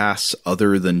a gas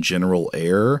other than general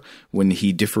air when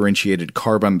he differentiated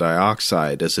carbon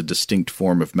dioxide as a distinct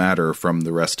form of matter from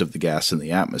the rest of the gas in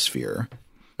the atmosphere.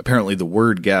 Apparently, the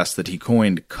word gas that he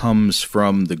coined comes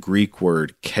from the Greek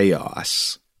word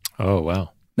chaos. Oh,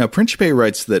 wow. Now, Principe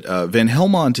writes that Van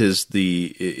Helmont is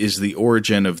the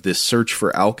origin of this search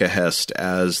for alkahest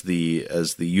as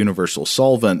the universal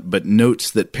solvent, but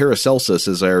notes that Paracelsus,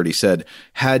 as I already said,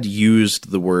 had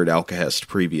used the word alkahest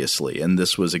previously, and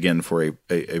this was again for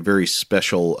a very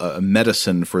special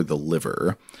medicine for the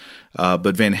liver.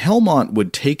 But Van Helmont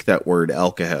would take that word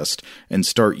alkahest and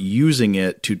start using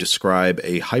it to describe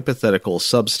a hypothetical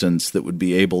substance that would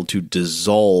be able to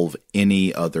dissolve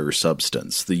any other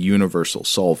substance, the universal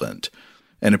solvent.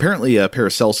 And apparently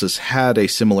Paracelsus had a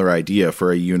similar idea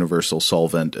for a universal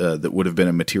solvent that would have been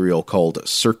a material called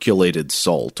circulated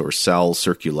salt, or sal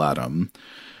circulatum.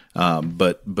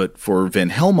 But for Van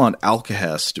Helmont,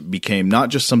 alkahest became not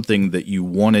just something that you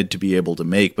wanted to be able to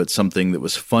make, but something that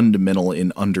was fundamental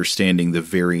in understanding the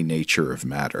very nature of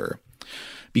matter.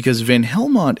 Because Van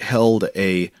Helmont held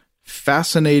a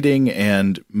fascinating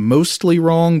and mostly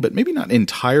wrong, but maybe not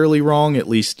entirely wrong, at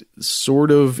least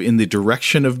sort of in the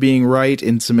direction of being right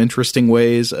in some interesting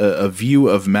ways, a view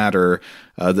of matter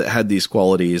that had these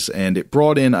qualities, and it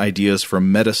brought in ideas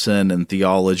from medicine and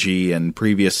theology and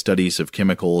previous studies of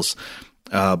chemicals.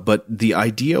 But the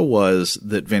idea was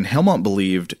that Van Helmont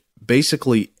believed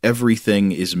basically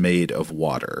everything is made of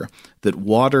water, that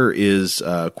water is,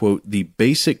 quote, the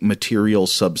basic material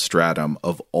substratum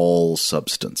of all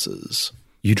substances.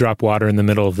 You drop water in the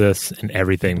middle of this and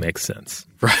everything makes sense.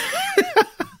 Right.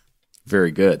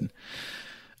 Very good.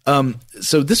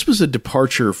 So this was a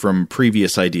departure from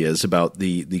previous ideas about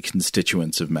the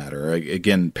constituents of matter.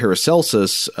 Again,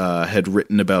 Paracelsus had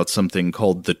written about something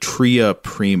called the tria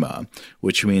prima,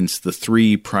 which means the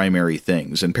three primary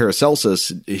things. And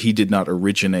Paracelsus, he did not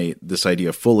originate this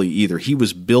idea fully either. He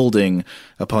was building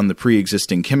upon the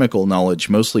pre-existing chemical knowledge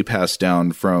mostly passed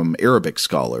down from Arabic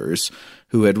scholars,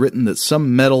 who had written that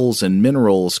some metals and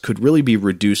minerals could really be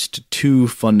reduced to two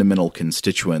fundamental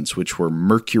constituents, which were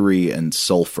mercury and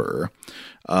sulfur.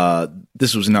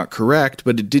 This was not correct,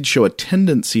 but it did show a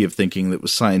tendency of thinking that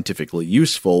was scientifically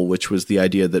useful, which was the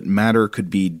idea that matter could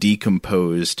be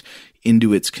decomposed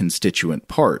into its constituent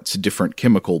parts, different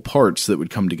chemical parts that would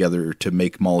come together to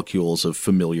make molecules of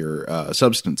familiar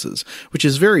substances, which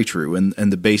is very true and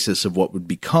the basis of what would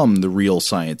become the real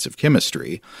science of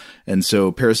chemistry. And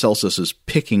so Paracelsus is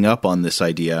picking up on this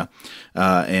idea,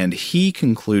 and he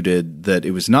concluded that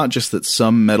it was not just that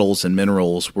some metals and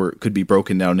minerals could be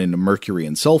broken down into mercury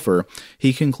and sulfur.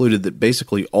 He concluded that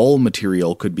basically all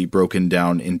material could be broken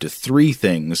down into three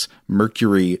things: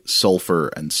 mercury, sulfur,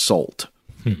 and salt.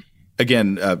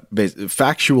 Again,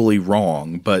 factually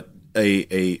wrong, but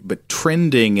but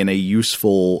trending in a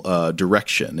useful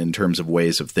direction in terms of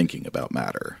ways of thinking about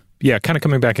matter. Yeah, kind of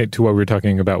coming back to what we were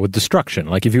talking about with destruction.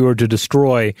 Like if you were to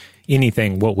destroy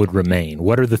anything, what would remain?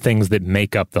 What are the things that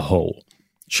make up the whole?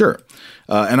 Sure.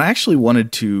 And I actually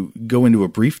wanted to go into a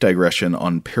brief digression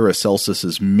on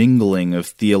Paracelsus's mingling of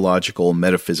theological,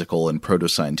 metaphysical, and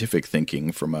proto-scientific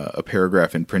thinking from a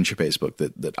paragraph in Principe's book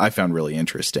that I found really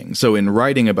interesting. So in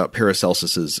writing about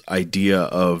Paracelsus's idea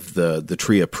of the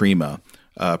tria prima,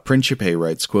 Principe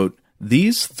writes, quote,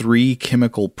 "These three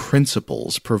chemical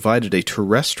principles provided a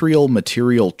terrestrial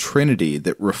material trinity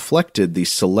that reflected the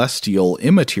celestial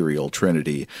immaterial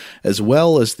trinity, as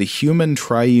well as the human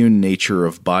triune nature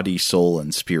of body, soul,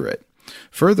 and spirit.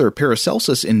 Further,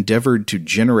 Paracelsus endeavored to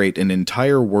generate an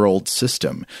entire world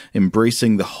system,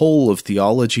 embracing the whole of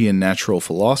theology and natural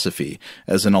philosophy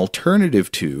as an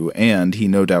alternative to, and he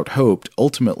no doubt hoped,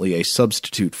 ultimately a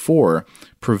substitute for,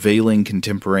 prevailing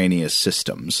contemporaneous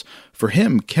systems. For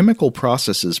him, chemical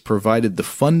processes provided the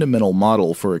fundamental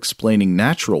model for explaining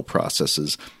natural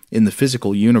processes in the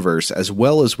physical universe as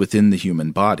well as within the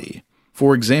human body.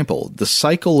 For example, the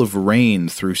cycle of rain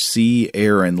through sea,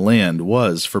 air, and land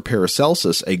was, for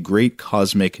Paracelsus, a great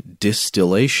cosmic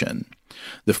distillation.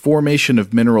 The formation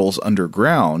of minerals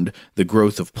underground, the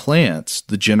growth of plants,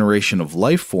 the generation of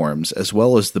life forms, as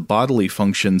well as the bodily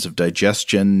functions of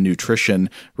digestion, nutrition,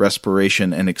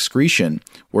 respiration, and excretion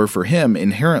were for him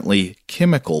inherently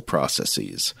chemical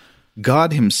processes.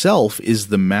 God himself is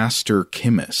the master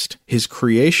chemist. His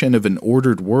creation of an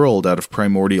ordered world out of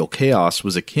primordial chaos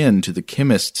was akin to the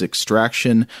chemist's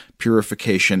extraction,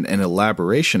 purification, and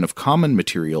elaboration of common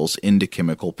materials into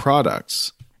chemical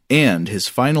products. And his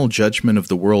final judgment of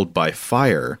the world by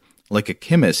fire, like a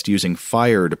chemist using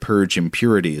fire to purge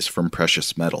impurities from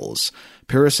precious metals.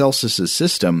 Paracelsus's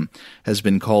system has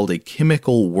been called a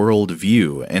chemical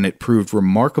worldview, and it proved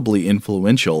remarkably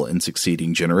influential in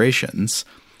succeeding generations.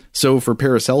 So for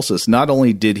Paracelsus, not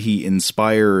only did he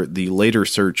inspire the later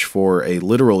search for a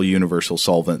literal universal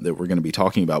solvent that we're going to be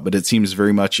talking about, but it seems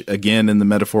very much, again, in the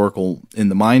metaphorical, in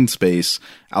the mind space,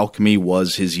 alchemy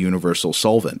was his universal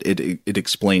solvent. It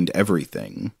explained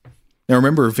everything. Now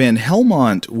remember, Van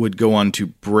Helmont would go on to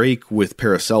break with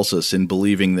Paracelsus in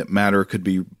believing that matter could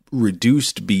be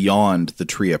reduced beyond the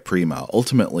tria prima,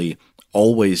 ultimately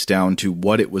always down to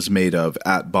what it was made of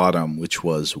at bottom, which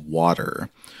was water.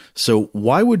 So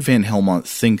why would Van Helmont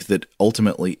think that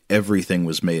ultimately everything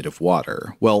was made of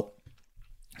water? Well,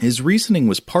 His reasoning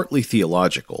was partly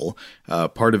theological.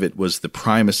 Part of it was the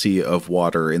primacy of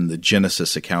water in the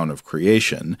Genesis account of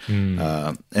creation.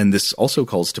 And this also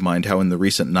calls to mind how in the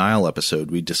recent Nile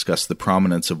episode we discussed the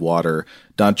prominence of water,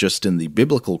 not just in the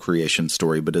biblical creation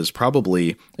story, but as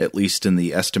probably, at least in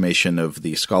the estimation of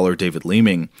the scholar David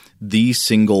Leeming, the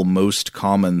single most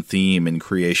common theme in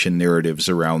creation narratives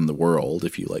around the world.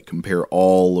 If you compare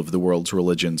all of the world's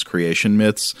religions' creation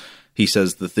myths, he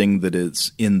says the thing that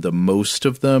is in the most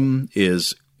of them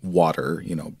is water,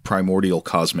 primordial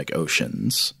cosmic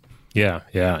oceans. Yeah.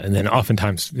 And then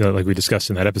oftentimes, like we discussed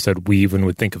in that episode, we even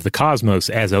would think of the cosmos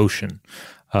as ocean.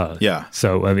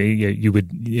 So, I mean, you would,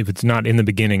 if it's not in the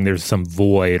beginning, there's some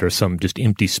void or some just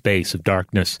empty space of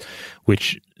darkness,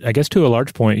 which I guess to a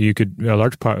large point you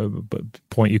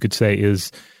could say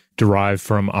is derived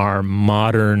from our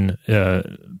modern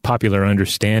popular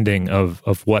understanding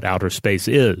of what outer space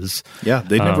is. Yeah,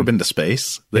 they'd never been to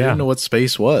space. They didn't know what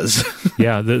space was.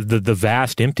 Yeah, the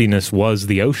vast emptiness was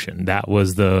the ocean. That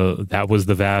was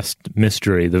the vast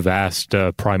mystery, the vast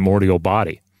primordial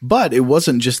body. But it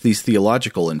wasn't just these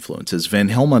theological influences. Van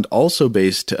Helmont also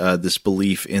based this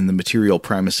belief in the material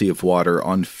primacy of water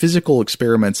on physical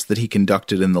experiments that he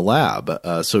conducted in the lab.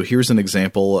 So here's an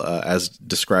example as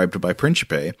described by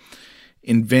Principe.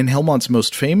 In Van Helmont's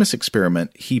most famous experiment,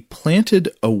 he planted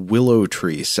a willow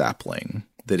tree sapling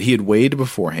that he had weighed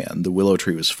beforehand. The willow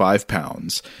tree was 5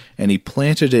 pounds, and he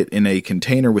planted it in a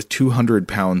container with 200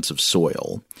 pounds of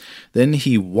soil. Then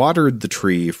he watered the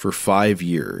tree for 5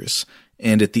 years.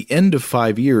 And at the end of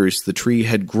 5 years, the tree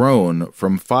had grown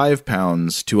from 5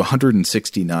 pounds to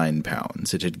 169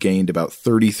 pounds. It had gained about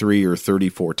 33 or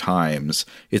 34 times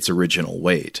its original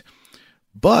weight.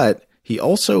 But he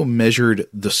also measured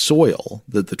the soil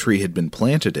that the tree had been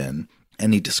planted in,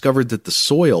 and he discovered that the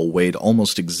soil weighed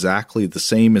almost exactly the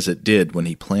same as it did when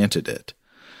he planted it.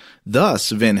 Thus,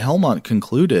 Van Helmont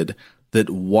concluded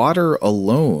that water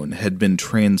alone had been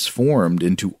transformed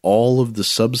into all of the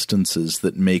substances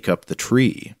that make up the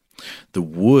tree. The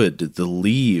wood, the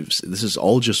leaves, this is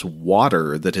all just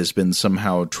water that has been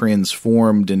somehow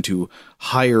transformed into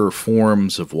higher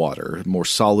forms of water, more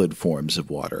solid forms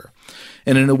of water.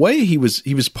 And in a way, he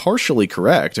was partially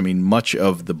correct. I mean, much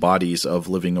of the bodies of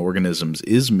living organisms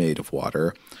is made of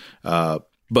water,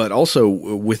 but also,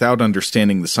 without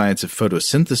understanding the science of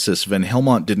photosynthesis, Van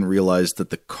Helmont didn't realize that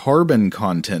the carbon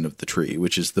content of the tree,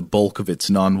 which is the bulk of its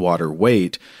non-water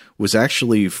weight, was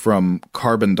actually from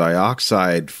carbon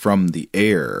dioxide from the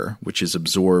air, which is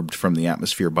absorbed from the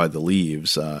atmosphere by the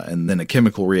leaves, and then a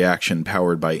chemical reaction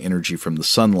powered by energy from the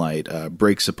sunlight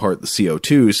breaks apart the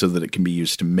CO2 so that it can be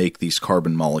used to make these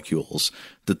carbon molecules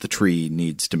that the tree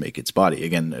needs to make its body.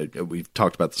 Again, we've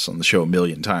talked about this on the show a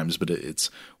million times, but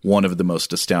it's one of the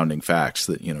most astounding facts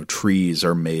that, trees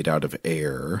are made out of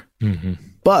air. Mm-hmm.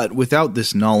 But without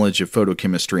this knowledge of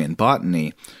photochemistry and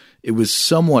botany, it was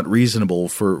somewhat reasonable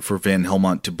for Van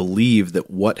Helmont to believe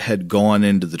that what had gone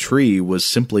into the tree was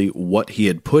simply what he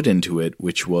had put into it,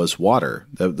 which was water.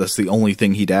 That's the only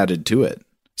thing he'd added to it.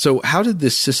 So how did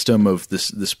this system of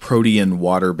this protean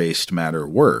water-based matter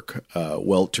work?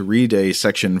 Well, to read a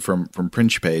section from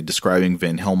Principe describing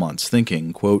Van Helmont's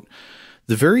thinking, quote,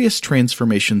 "The various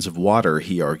transformations of water,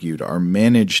 he argued, are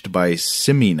managed by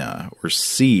semina, or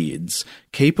seeds,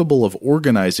 capable of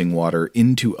organizing water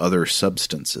into other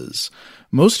substances.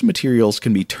 Most materials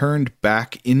can be turned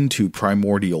back into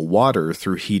primordial water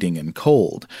through heating and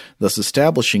cold, thus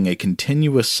establishing a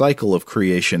continuous cycle of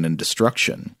creation and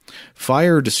destruction.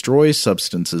 Fire destroys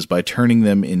substances by turning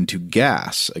them into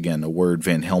gas," again, a word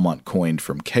Van Helmont coined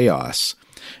from chaos,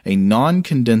 "a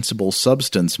non-condensable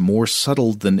substance more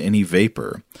subtle than any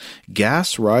vapor.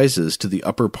 Gas rises to the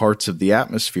upper parts of the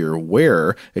atmosphere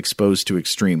where, exposed to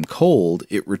extreme cold,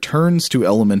 it returns to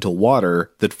elemental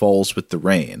water that falls with the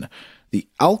rain. The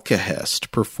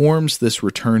alkahest performs this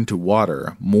return to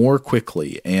water more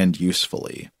quickly and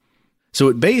usefully." So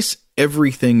at base,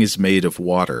 everything is made of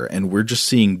water, and we're just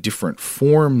seeing different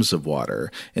forms of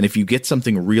water. And if you get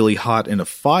something really hot in a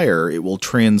fire, it will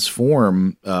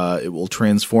transform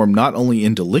not only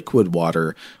into liquid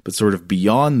water, but sort of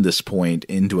beyond this point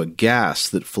into a gas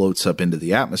that floats up into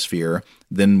the atmosphere.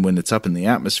 Then when it's up in the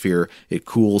atmosphere, it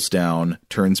cools down,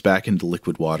 turns back into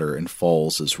liquid water, and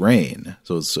falls as rain.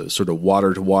 So it's a sort of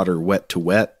water-to-water,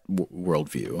 wet-to-wet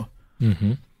worldview.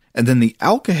 Mm-hmm. And then the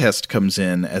alkahest comes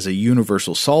in as a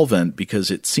universal solvent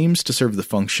because it seems to serve the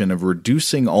function of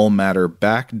reducing all matter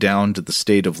back down to the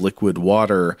state of liquid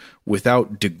water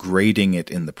without degrading it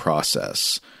in the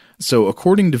process. So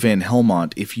according to Van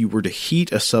Helmont, if you were to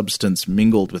heat a substance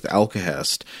mingled with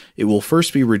alkahest, it will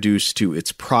first be reduced to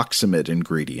its proximate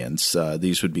ingredients.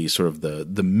 These would be sort of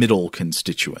the middle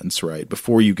constituents, right?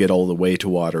 Before you get all the way to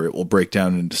water, it will break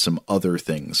down into some other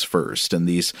things first, and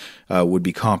these would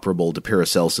be comparable to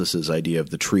Paracelsus's idea of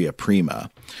the tria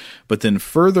prima. But then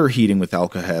further heating with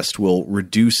alkahest will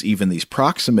reduce even these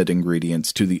proximate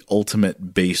ingredients to the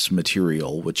ultimate base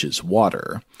material, which is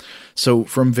water. So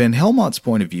from Van Helmont's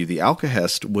point of view, the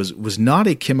alkahest was not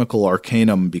a chemical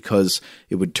arcanum because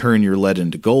it would turn your lead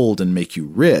into gold and make you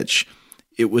rich.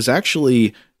 It was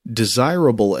actually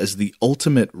desirable as the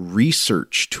ultimate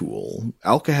research tool.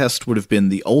 Alkahest would have been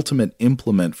the ultimate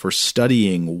implement for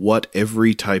studying what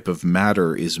every type of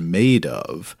matter is made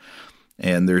of.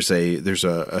 And there's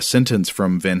a sentence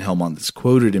from Van Helmont that's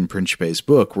quoted in Principe's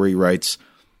book where he writes,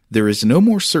 "There is no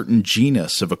more certain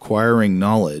genus of acquiring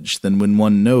knowledge than when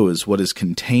one knows what is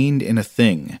contained in a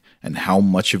thing and how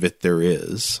much of it there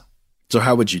is." So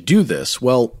how would you do this?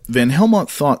 Well, Van Helmont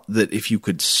thought that if you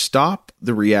could stop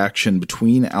the reaction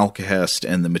between alkahest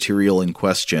and the material in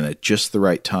question at just the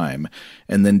right time,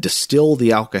 and then distill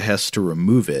the alkahest to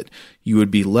remove it, you would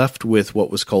be left with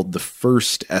what was called the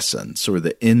first essence, or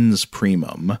the ens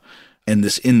primum. And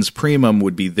this ens primum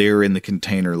would be there in the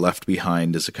container left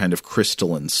behind as a kind of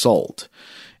crystalline salt.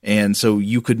 And so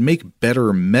you could make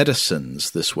better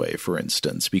medicines this way, for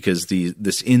instance, because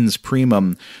this ens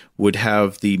primum would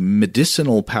have the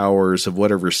medicinal powers of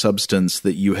whatever substance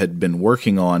that you had been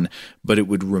working on, but it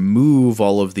would remove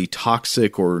all of the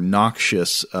toxic or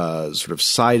noxious sort of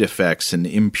side effects and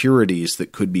impurities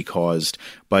that could be caused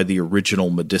by the original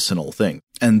medicinal thing.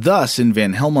 And thus, in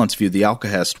Van Helmont's view, the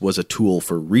alkahest was a tool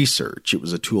for research. It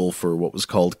was a tool for what was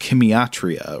called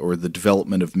chemiatria, or the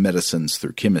development of medicines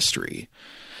through chemistry.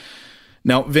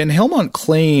 Now, Van Helmont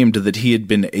claimed that he had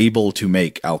been able to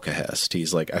make alkahest.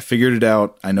 He's like, I figured it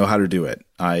out. I know how to do it.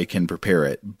 I can prepare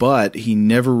it. But he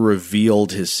never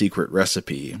revealed his secret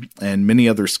recipe, and many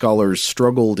other scholars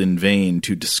struggled in vain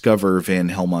to discover Van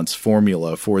Helmont's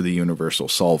formula for the universal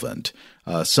solvent.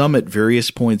 Some at various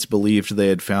points believed they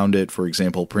had found it. For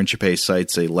example, Principe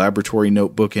cites a laboratory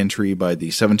notebook entry by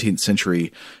the 17th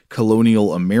century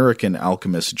colonial American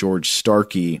alchemist George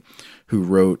Starkey, who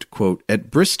wrote, quote,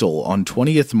 "At Bristol on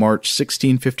 20th March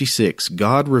 1656,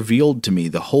 God revealed to me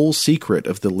the whole secret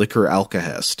of the liquor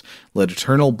alkahest. Let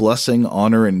eternal blessing,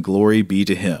 honor, and glory be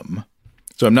to him."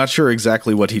 So I'm not sure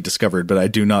exactly what he discovered, but I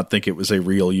do not think it was a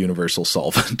real universal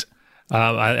solvent.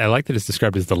 I like that it's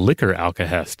described as the liquor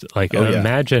alkahest.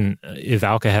 Imagine if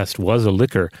alkahest was a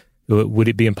liquor, would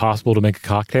it be impossible to make a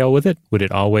cocktail with it? Would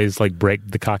it always break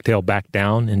the cocktail back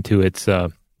down into its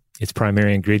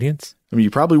primary ingredients? I mean, you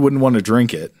probably wouldn't want to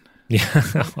drink it.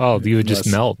 Yeah. Oh, you would just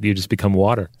melt. You would just become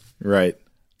water. Right.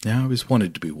 Yeah, I always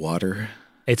wanted to be water.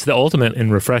 It's the ultimate in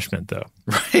refreshment, though.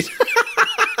 Right.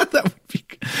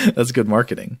 That's good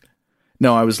marketing.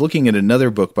 No, I was looking at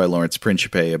another book by Lawrence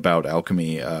Principe about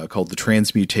alchemy called The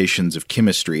Transmutations of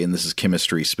Chemistry, and this is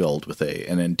chemistry spelled with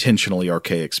an intentionally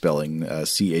archaic spelling,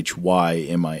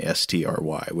 Chymistry,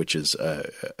 which is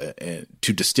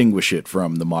to distinguish it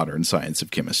from the modern science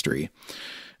of chemistry.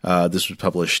 This was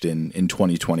published in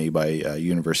 2020 by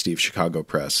University of Chicago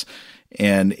Press.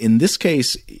 And in this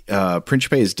case,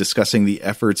 Principe is discussing the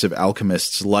efforts of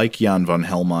alchemists like Jan van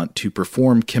Helmont to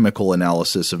perform chemical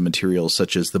analysis of materials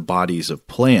such as the bodies of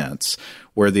plants,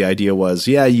 where the idea was,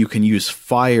 you can use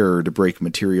fire to break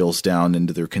materials down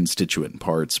into their constituent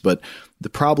parts, but the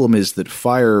problem is that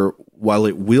fire, while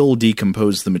it will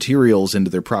decompose the materials into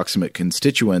their proximate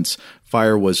constituents,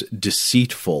 fire was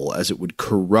deceitful, as it would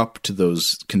corrupt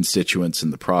those constituents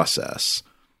in the process.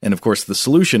 And of course, the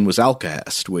solution was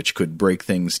alkahest, which could break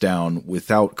things down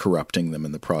without corrupting them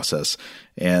in the process.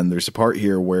 And there's a part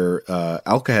here where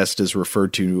alkahest is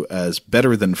referred to as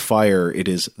better than fire. It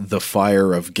is the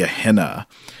fire of Gehenna,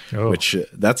 which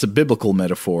that's a biblical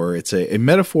metaphor. It's a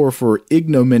metaphor for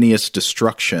ignominious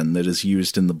destruction that is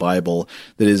used in the Bible,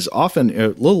 that is often, a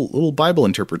little Bible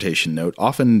interpretation note,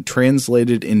 often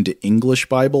translated into English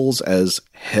Bibles as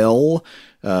hell.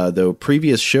 Though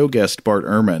previous show guest Bart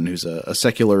Ehrman, who's a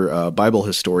secular Bible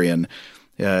historian,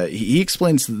 he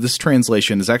explains that this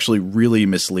translation is actually really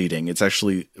misleading. It's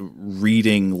actually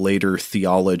reading later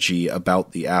theology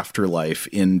about the afterlife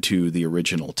into the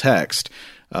original text.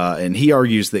 And he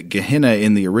argues that Gehenna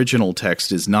in the original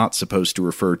text is not supposed to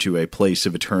refer to a place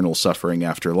of eternal suffering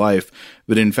after life,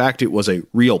 but in fact it was a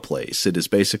real place. It is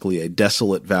basically a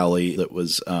desolate valley that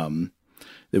was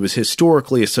that was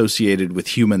historically associated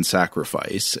with human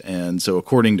sacrifice. And so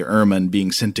according to Ehrman,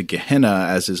 being sent to Gehenna,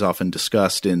 as is often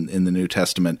discussed in the New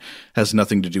Testament, has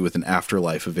nothing to do with an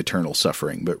afterlife of eternal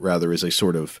suffering, but rather is a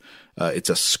sort of it's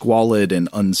a squalid and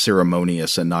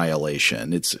unceremonious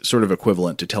annihilation. It's sort of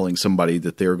equivalent to telling somebody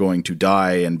that they're going to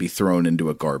die and be thrown into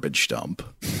a garbage dump.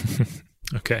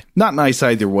 Okay. Not nice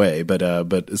either way,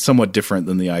 but somewhat different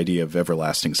than the idea of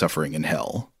everlasting suffering in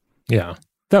hell. Yeah.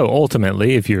 Though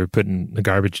ultimately, if you're put in the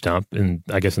garbage dump, and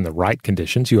I guess in the right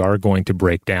conditions, you are going to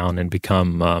break down and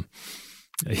become a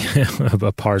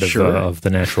part of the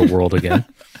natural world again.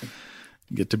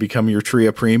 You get to become your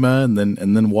tria prima and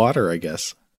then water, I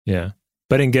guess. Yeah.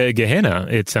 But in Gehenna,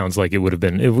 it sounds like it would have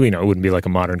been, it wouldn't be like a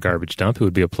modern garbage dump. It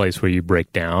would be a place where you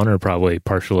break down or probably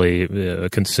partially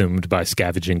consumed by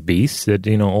scavenging beasts that,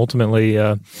 ultimately,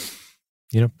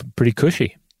 pretty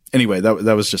cushy. Anyway,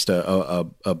 that was just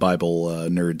a Bible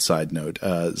nerd side note.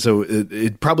 So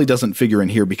it probably doesn't figure in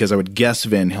here because I would guess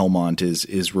Van Helmont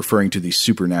is referring to the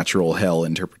supernatural hell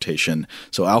interpretation.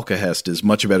 So Alcahest is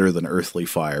much better than earthly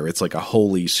fire. It's like a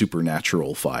holy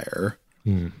supernatural fire.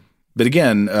 Mm. But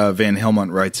again, Van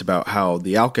Helmont writes about how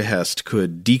the Alcahest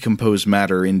could decompose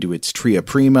matter into its tria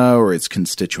prima or its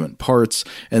constituent parts,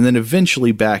 and then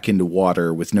eventually back into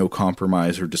water with no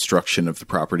compromise or destruction of the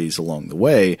properties along the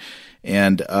way.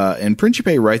 And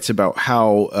Principe writes about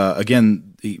how, again,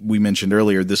 we mentioned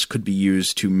earlier, this could be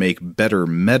used to make better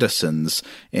medicines.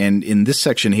 And in this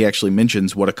section, he actually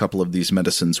mentions what a couple of these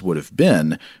medicines would have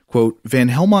been. Quote, Van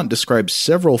Helmont describes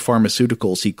several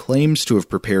pharmaceuticals he claims to have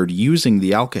prepared using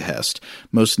the Alcahest,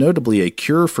 most notably a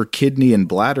cure for kidney and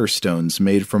bladder stones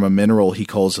made from a mineral he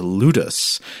calls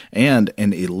ludus, and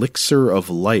an elixir of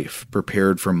life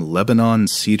prepared from Lebanon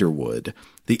cedarwood.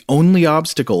 The only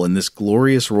obstacle in this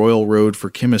glorious royal road for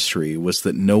chemistry was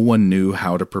that no one knew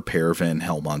how to prepare Van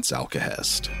Helmont's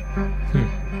Alcahest.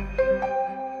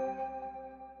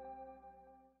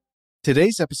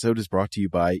 Today's episode is brought to you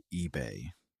by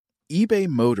eBay. eBay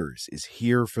Motors is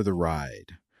here for the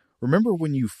ride. Remember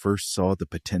when you first saw the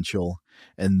potential?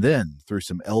 And then, through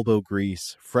some elbow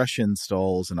grease, fresh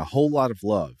installs, and a whole lot of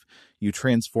love, you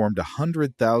transformed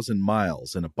 100,000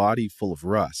 miles and a body full of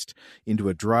rust into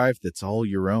a drive that's all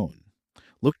your own.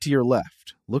 Look to your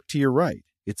left. Look to your right.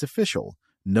 It's official.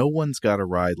 No one's got a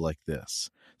ride like this.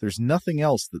 There's nothing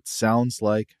else that sounds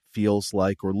like, feels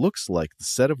like, or looks like the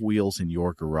set of wheels in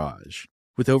your garage.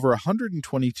 With over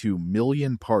 122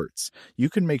 million parts, you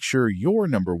can make sure your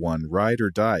number one ride or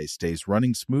die stays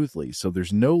running smoothly so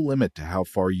there's no limit to how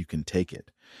far you can take it.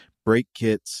 Brake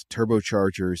kits,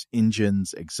 turbochargers,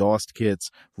 engines, exhaust kits,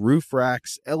 roof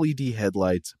racks, LED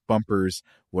headlights, bumpers,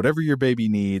 whatever your baby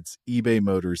needs, eBay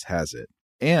Motors has it.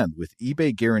 And with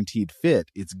eBay Guaranteed Fit,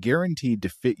 it's guaranteed to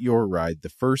fit your ride the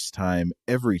first time,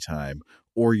 every time,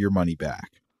 or your money back.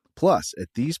 Plus, at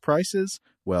these prices,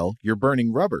 well, you're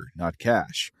burning rubber, not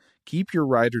cash. Keep your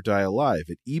ride or die alive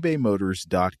at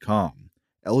ebaymotors.com.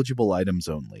 Eligible items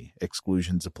only.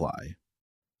 Exclusions apply.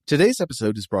 Today's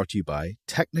episode is brought to you by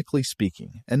Technically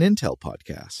Speaking, an Intel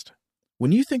podcast.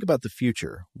 When you think about the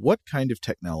future, what kind of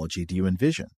technology do you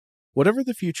envision? Whatever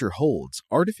the future holds,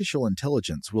 artificial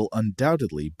intelligence will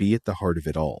undoubtedly be at the heart of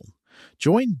it all.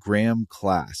 Join Graham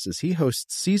Class as he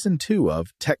hosts Season 2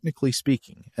 of Technically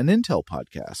Speaking, an Intel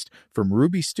podcast from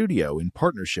Ruby Studio in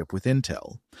partnership with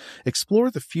Intel. Explore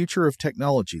the future of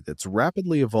technology that's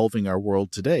rapidly evolving our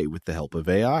world today with the help of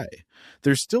AI.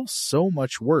 There's still so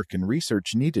much work and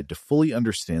research needed to fully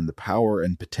understand the power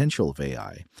and potential of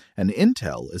AI, and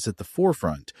Intel is at the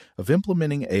forefront of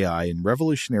implementing AI in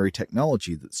revolutionary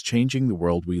technology that's changing the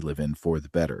world we live in for the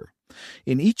better.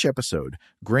 In each episode,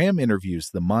 Graham interviews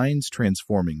the minds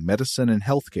transforming medicine and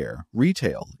healthcare,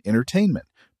 retail, entertainment,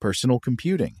 personal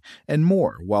computing, and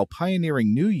more while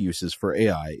pioneering new uses for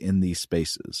AI in these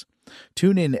spaces.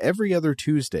 Tune in every other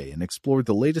Tuesday and explore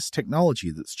the latest technology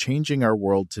that's changing our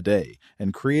world today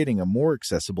and creating a more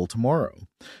accessible tomorrow.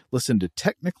 Listen to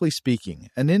Technically Speaking,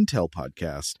 an Intel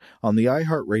podcast on the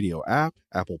iHeartRadio app,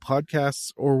 Apple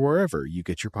Podcasts, or wherever you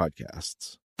get your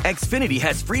podcasts. Xfinity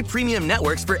has free premium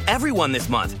networks for everyone this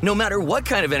month, no matter what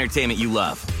kind of entertainment you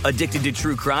love. Addicted to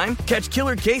true crime? Catch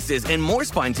killer cases and more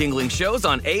spine-tingling shows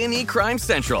on A&E Crime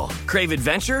Central. Crave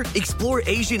adventure? Explore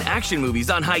Asian action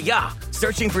movies on Hi-Ya.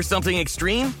 Searching for something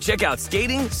extreme? Check out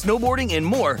skating, snowboarding, and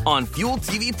more on Fuel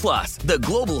TV Plus, the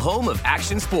global home of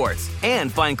action sports.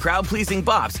 And find crowd-pleasing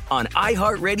bops on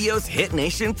iHeartRadio's Hit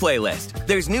Nation playlist.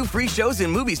 There's new free shows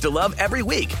and movies to love every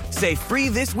week. Say free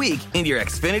this week in your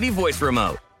Xfinity voice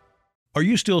remote. Are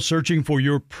you still searching for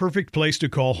your perfect place to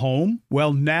call home?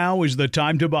 Well, now is the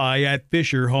time to buy at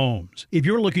Fisher Homes. If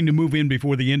you're looking to move in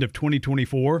before the end of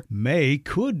 2024, May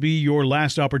could be your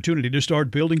last opportunity to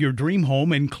start building your dream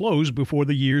home and close before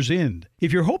the year's end.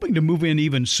 If you're hoping to move in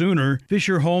even sooner,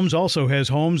 Fisher Homes also has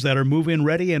homes that are move-in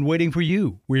ready and waiting for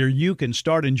you, where you can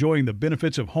start enjoying the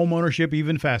benefits of homeownership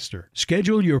even faster.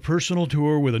 Schedule your personal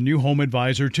tour with a new home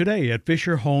advisor today at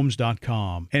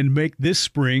FisherHomes.com and make this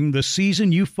spring the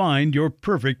season you find your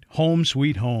perfect home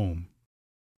sweet home.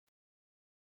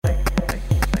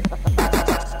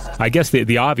 I guess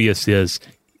the obvious is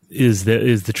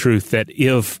the truth that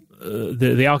if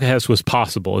the Alka-Hest was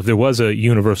possible, if there was a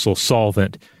universal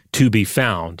solvent to be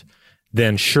found,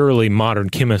 then surely modern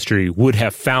chemistry would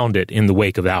have found it in the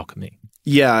wake of alchemy.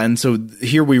 Yeah, and so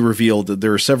here we revealed that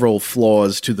there are several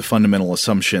flaws to the fundamental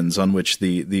assumptions on which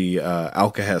the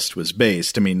Alka-Hest was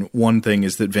based. I mean, one thing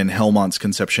is that Van Helmont's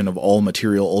conception of all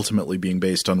material ultimately being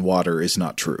based on water is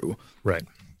not true. Right.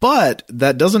 But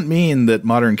that doesn't mean that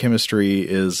modern chemistry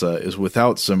is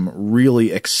without some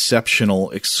really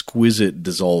exceptional, exquisite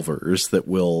dissolvers that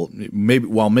will,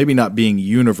 while maybe not being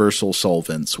universal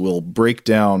solvents, will break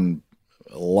down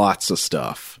lots of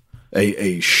stuff.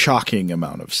 A shocking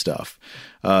amount of stuff.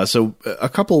 So a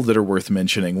couple that are worth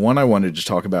mentioning. One I wanted to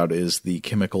talk about is the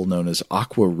chemical known as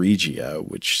aqua regia,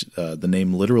 which the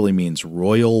name literally means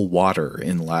royal water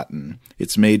in Latin.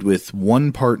 It's made with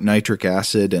 1 part nitric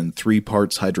acid and 3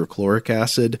 parts hydrochloric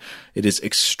acid. It is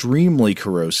extremely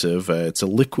corrosive. It's a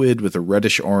liquid with a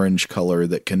reddish-orange color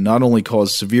that can not only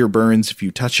cause severe burns if you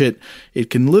touch it, it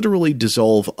can literally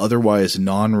dissolve otherwise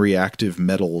non-reactive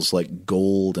metals like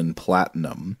gold and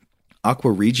platinum.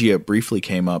 Aqua regia briefly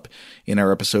came up in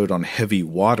our episode on heavy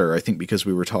water, I think because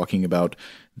we were talking about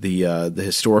the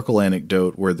historical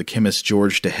anecdote where the chemist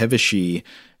George de Hevesy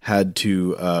had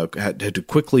to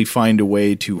quickly find a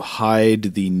way to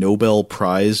hide the Nobel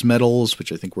Prize medals,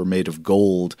 which I think were made of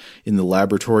gold, in the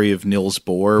laboratory of Niels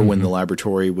Bohr when the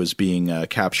laboratory was being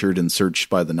captured and searched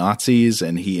by the Nazis,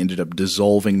 and he ended up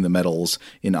dissolving the metals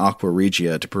in aqua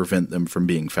regia to prevent them from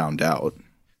being found out.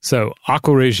 So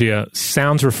aqua regia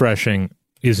sounds refreshing,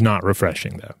 is not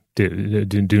refreshing, though.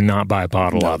 Do not buy a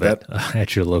bottle of it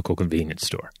at your local convenience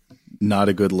store. Not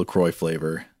a good LaCroix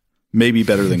flavor. Maybe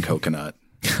better than coconut.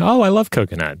 Oh, I love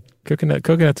coconut.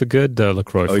 Coconut's a good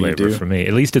LaCroix flavor for me,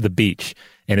 at least at the beach,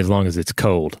 and as long as it's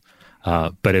cold.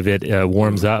 But if it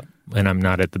warms up and I'm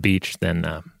not at the beach,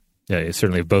 then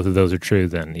certainly if both of those are true,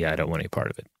 then I don't want any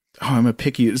part of it. Oh, I'm a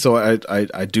picky. So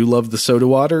I do love the soda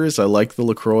waters. I like the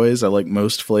LaCroix. I like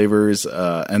most flavors,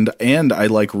 and I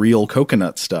like real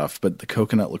coconut stuff. But the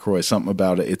coconut LaCroix, something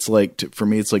about it. It's like for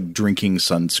me, it's like drinking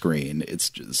sunscreen. It's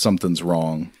just, something's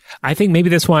wrong. I think maybe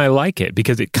that's why I like it,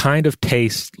 because it kind of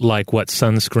tastes like what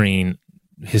sunscreen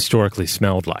historically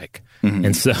smelled like,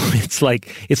 and so it's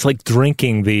like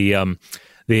drinking the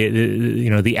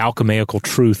alchemical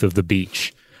truth of the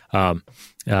beach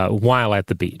while at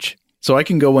the beach. So I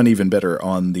can go one even better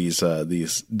on these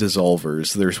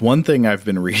dissolvers. There's one thing I've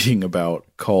been reading about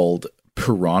called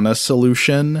Piranha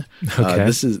solution. Okay.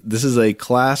 This is a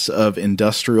class of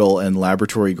industrial and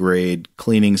laboratory grade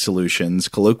cleaning solutions,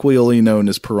 colloquially known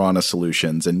as Piranha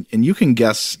solutions, and you can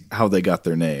guess how they got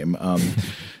their name.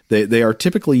 They are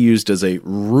typically used as a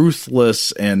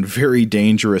ruthless and very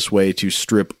dangerous way to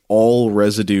strip all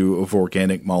residue of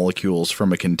organic molecules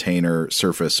from a container,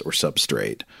 surface, or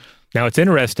substrate. Now, it's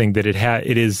interesting that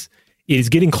it is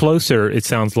getting closer, it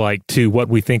sounds like, to what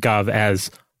we think of as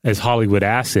Hollywood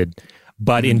acid,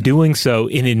 but in doing so,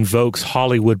 it invokes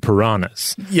Hollywood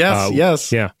piranhas.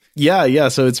 Yes. Yeah.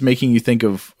 So it's making you think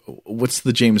of, what's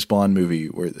the James Bond movie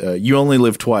where You Only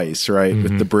Live Twice, right?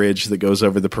 With the bridge that goes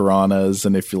over the piranhas,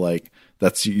 and if you like,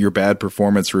 that's your bad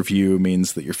performance review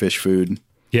means that you're fish food.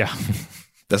 Yeah.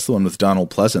 That's the one with Donald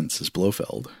Pleasance as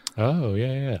Blofeld. Oh,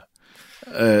 yeah.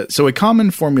 So a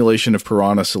common formulation of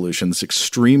Piranha solution, this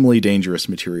extremely dangerous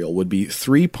material, would be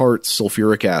 3 parts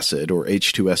sulfuric acid, or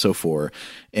H2SO4,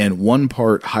 and 1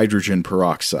 part hydrogen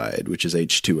peroxide, which is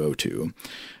H2O2.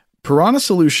 Piranha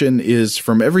solution is,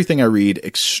 from everything I read,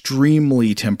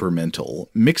 extremely temperamental.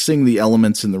 Mixing the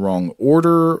elements in the wrong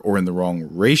order, or in the wrong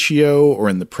ratio, or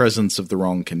in the presence of the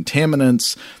wrong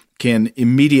contaminants can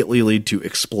immediately lead to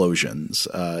explosions.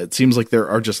 It seems like there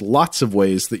are just lots of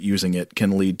ways that using it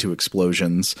can lead to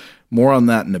explosions. More on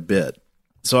that in a bit.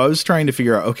 So I was trying to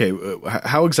figure out, okay,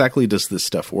 how exactly does this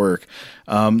stuff work?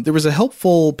 There was a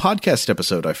helpful podcast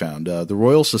episode I found. The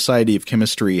Royal Society of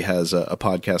Chemistry has a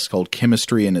podcast called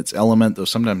Chemistry and Its Element, though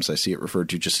sometimes I see it referred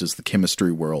to just as the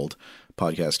Chemistry World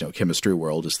podcast. No, Chemistry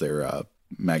World is their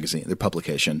magazine, their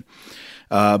publication.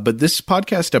 But this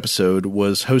podcast episode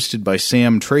was hosted by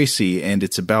Sam Tracy, and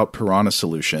it's about Piranha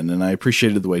Solution. And I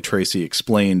appreciated the way Tracy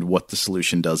explained what the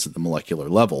solution does at the molecular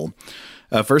level.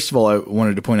 First of all, I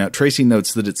wanted to point out, Tracy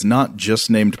notes that it's not just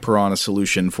named Piranha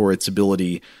Solution for its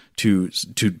ability to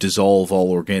dissolve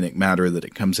all organic matter that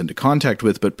it comes into contact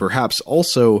with, but perhaps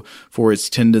also for its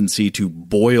tendency to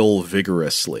boil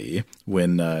vigorously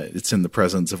when it's in the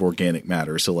presence of organic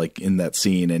matter. So like in that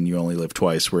scene in You Only Live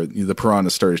Twice where the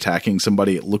piranhas start attacking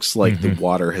somebody, it looks like the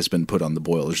water has been put on the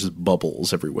boil. There's just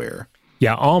bubbles everywhere.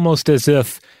 Yeah, almost as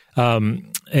if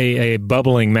a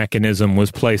bubbling mechanism was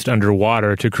placed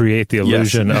underwater to create the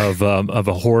illusion of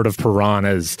a horde of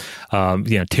piranhas,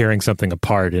 tearing something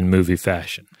apart in movie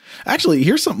fashion. Actually,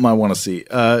 here's something I want to see.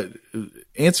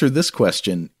 Answer this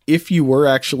question. If you were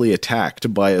actually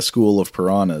attacked by a school of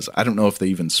piranhas, I don't know if they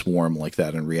even swarm like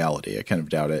that in reality. I kind of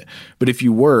doubt it. But if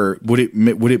you were, would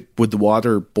the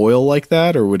water boil like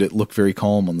that, or would it look very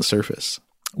calm on the surface?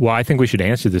 Well, I think we should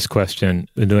answer this question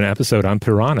and do an episode on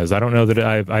piranhas. I don't know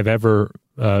that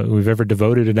we've ever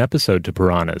devoted an episode to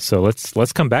piranhas. So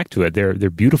let's come back to it. They're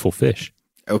beautiful fish.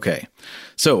 Okay.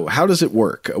 So how does it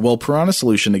work? Well, Piranha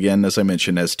Solution, again, as I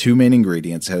mentioned, has two main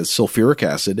ingredients. It has sulfuric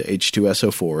acid,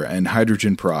 H2SO4, and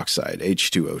hydrogen peroxide,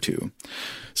 H2O2.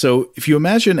 So if you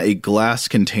imagine a glass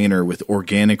container with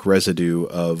organic residue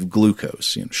of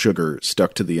glucose, sugar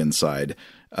stuck to the inside,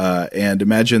 and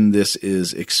imagine this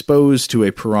is exposed to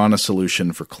a Piranha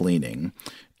Solution for cleaning.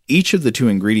 Each of the two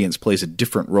ingredients plays a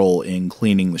different role in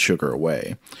cleaning the sugar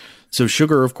away. So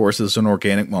sugar, of course, is an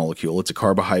organic molecule. It's a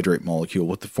carbohydrate molecule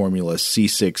with the formula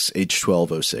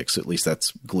C6H12O6. At least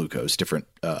that's glucose. Different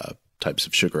types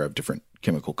of sugar have different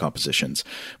chemical compositions.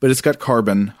 But it's got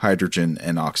carbon, hydrogen,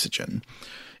 and oxygen.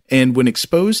 And when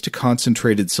exposed to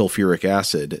concentrated sulfuric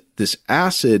acid, this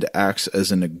acid acts as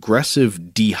an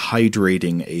aggressive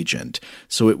dehydrating agent.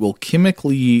 So it will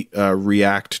chemically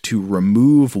react to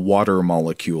remove water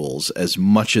molecules as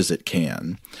much as it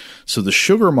can. So the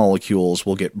sugar molecules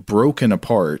will get broken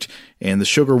apart, and the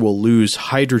sugar will lose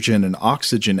hydrogen and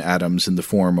oxygen atoms in the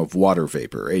form of water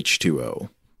vapor, H2O.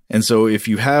 And so if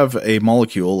you have a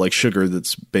molecule like sugar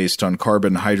that's based on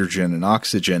carbon, hydrogen, and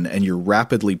oxygen, and you're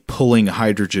rapidly pulling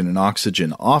hydrogen and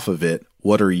oxygen off of it,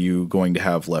 what are you going to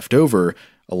have left over?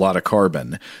 A lot of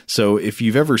carbon. So if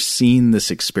you've ever seen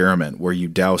this experiment where you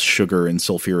douse sugar in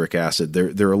sulfuric acid,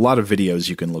 there are a lot of videos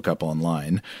you can look up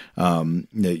online.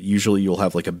 Usually you'll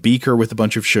have like a beaker with a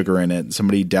bunch of sugar in it, and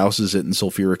somebody douses it in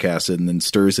sulfuric acid and then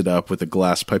stirs it up with a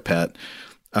glass pipette.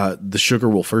 The sugar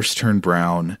will first turn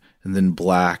brown and then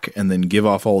black and then give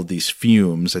off all of these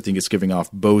fumes. I think it's giving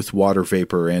off both water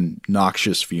vapor and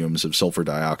noxious fumes of sulfur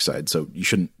dioxide. So you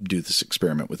shouldn't do this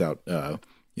experiment without,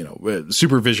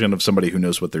 supervision of somebody who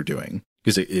knows what they're doing,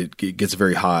 because it gets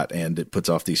very hot and it puts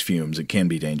off these fumes. It can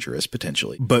be dangerous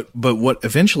potentially. But what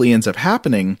eventually ends up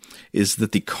happening is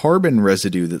that the carbon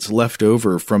residue that's left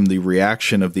over from the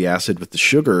reaction of the acid with the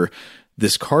sugar,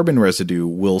 this carbon residue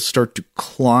will start to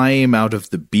climb out of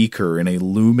the beaker in a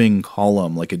looming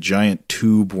column like a giant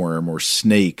tube worm or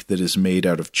snake that is made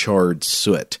out of charred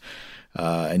soot.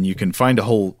 And you can find a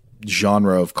whole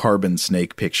genre of carbon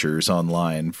snake pictures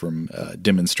online from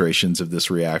demonstrations of this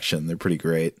reaction. They're pretty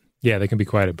great. Yeah, they can be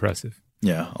quite impressive.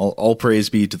 Yeah, all praise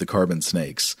be to the carbon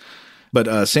snakes.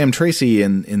 But Sam Tracy,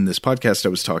 in this podcast I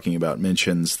was talking about,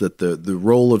 mentions that the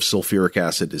role of sulfuric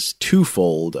acid is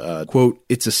twofold. Quote,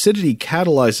 its acidity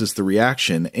catalyzes the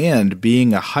reaction, and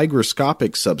being a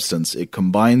hygroscopic substance, it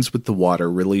combines with the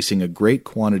water, releasing a great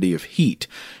quantity of heat,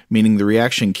 meaning the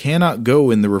reaction cannot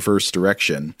go in the reverse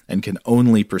direction and can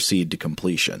only proceed to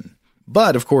completion.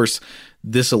 But, of course,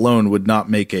 this alone would not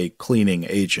make a cleaning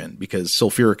agent, because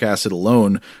sulfuric acid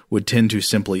alone would tend to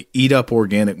simply eat up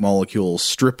organic molecules,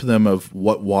 strip them of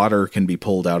what water can be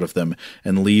pulled out of them,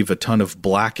 and leave a ton of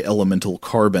black elemental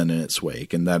carbon in its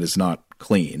wake, and that is not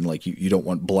clean. Like you don't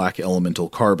want black elemental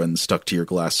carbon stuck to your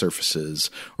glass surfaces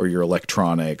or your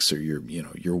electronics or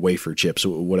your wafer chips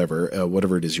or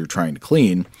whatever it is you're trying to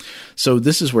clean. So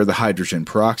this is where the hydrogen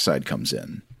peroxide comes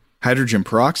in. Hydrogen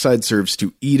peroxide serves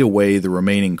to eat away the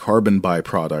remaining carbon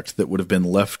byproduct that would have been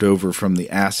left over from the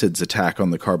acid's attack on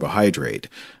the carbohydrate.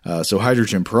 So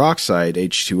hydrogen peroxide,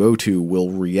 H2O2, will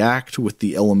react with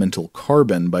the elemental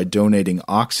carbon by donating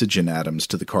oxygen atoms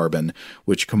to the carbon,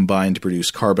 which combine to produce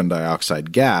carbon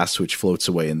dioxide gas, which floats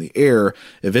away in the air,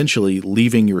 eventually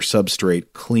leaving your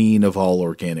substrate clean of all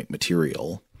organic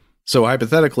material. So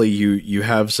hypothetically, you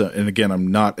have some, and again, I'm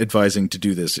not advising to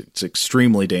do this. It's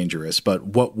extremely dangerous. But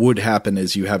what would happen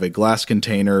is you have a glass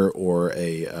container or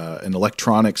an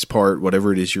electronics part,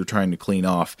 whatever it is you're trying to clean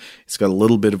off. It's got a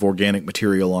little bit of organic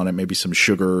material on it, maybe some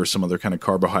sugar or some other kind of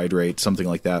carbohydrate, something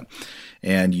like that.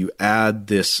 And you add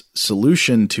this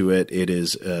solution to it. It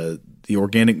is the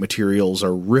organic materials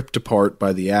are ripped apart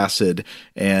by the acid,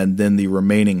 and then the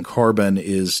remaining carbon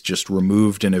is just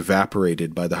removed and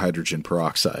evaporated by the hydrogen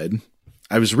peroxide.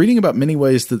 I was reading about many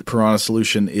ways that the Piranha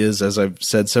solution is, as I've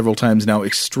said several times now,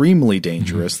 extremely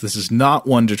dangerous. This is not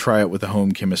one to try out with a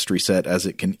home chemistry set, as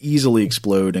it can easily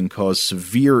explode and cause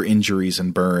severe injuries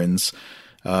and burns.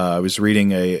 I was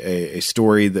reading a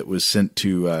story that was sent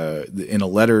to in a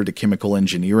letter to Chemical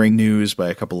Engineering News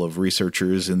by a couple of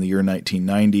researchers in the year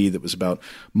 1990 that was about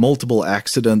multiple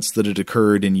accidents that had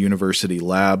occurred in university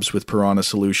labs with Piranha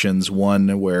solutions.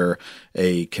 One where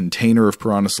a container of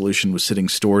Piranha solution was sitting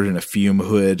stored in a fume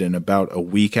hood, and about a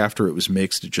week after it was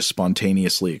mixed, it just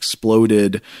spontaneously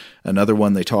exploded. Another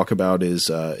one they talk about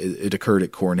is it occurred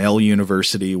at Cornell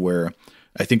University, where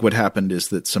I think what happened is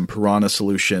that some Piranha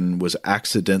solution was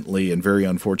accidentally and very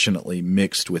unfortunately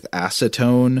mixed with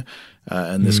acetone,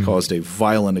 and this caused a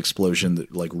violent explosion that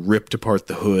ripped apart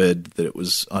the hood that it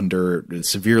was under. It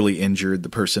severely injured the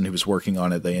person who was working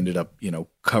on it. They ended up,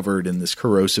 covered in this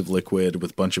corrosive liquid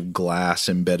with a bunch of glass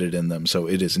embedded in them. So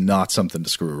it is not something to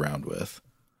screw around with.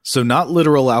 So not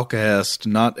literal alkahest,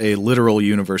 not a literal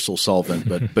universal solvent,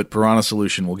 but Piranha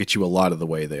solution will get you a lot of the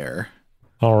way there.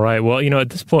 All right. Well, at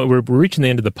this point, we're reaching the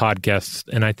end of the podcast,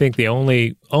 and I think the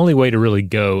only way to really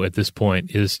go at this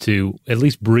point is to at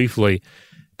least briefly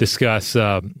discuss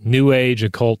New Age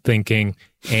occult thinking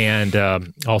and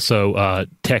also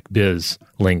tech biz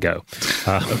lingo.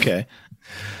 Okay.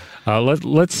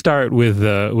 Let's start with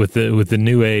the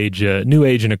New Age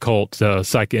and occult and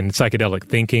psychedelic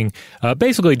thinking,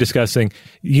 basically discussing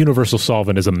universal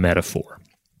solvent as a metaphor.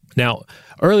 Now,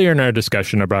 earlier in our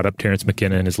discussion, I brought up Terence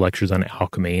McKenna and his lectures on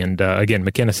alchemy. And again,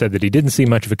 McKenna said that he didn't see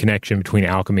much of a connection between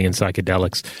alchemy and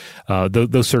psychedelics,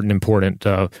 though certain important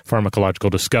pharmacological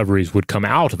discoveries would come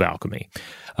out of alchemy.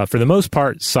 For the most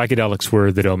part, psychedelics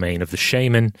were the domain of the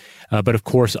shaman. But of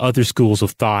course, other schools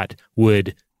of thought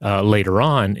would later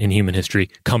on in human history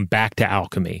come back to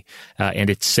alchemy and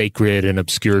its sacred and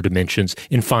obscure dimensions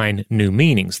and find new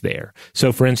meanings there.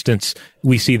 So, for instance,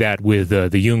 we see that with the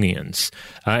Jungians.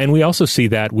 And we also see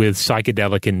that with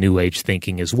psychedelic and New Age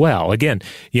thinking as well. Again,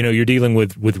 you're dealing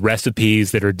with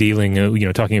recipes that are dealing,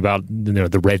 talking about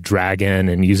the red dragon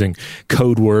and using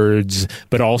code words,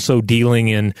 but also dealing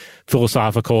in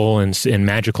philosophical and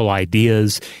magical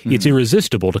ideas. Mm-hmm. It's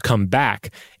irresistible to come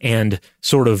back and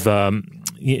sort of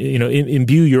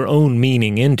imbue your own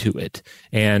meaning into it,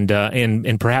 and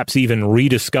perhaps even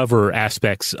rediscover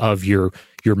aspects of your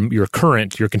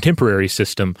contemporary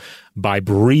system by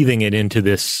breathing it into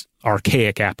this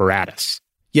archaic apparatus.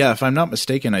 Yeah, if I'm not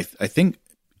mistaken, I think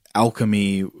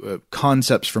alchemy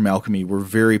concepts from alchemy were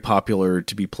very popular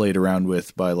to be played around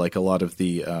with by a lot of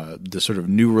the sort of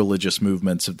new religious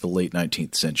movements of the late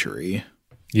 19th century.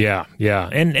 Yeah,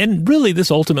 and really this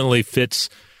ultimately fits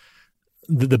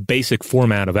the basic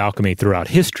format of alchemy throughout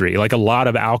history. Like a lot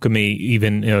of alchemy,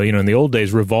 even in the old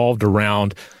days, revolved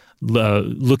around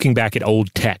looking back at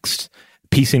old texts,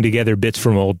 piecing together bits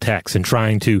from old texts, and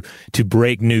trying to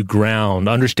break new ground,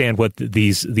 understand what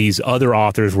these other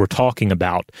authors were talking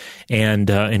about,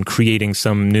 and creating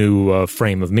some new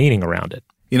frame of meaning around it.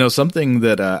 Something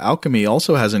that alchemy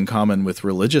also has in common with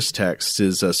religious texts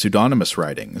is pseudonymous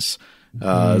writings.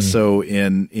 So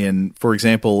for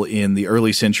example, in the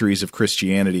early centuries of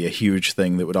Christianity, a huge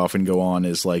thing that would often go on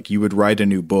is you would write a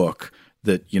new book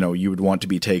that, you would want to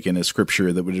be taken as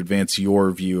scripture that would advance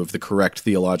your view of the correct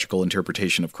theological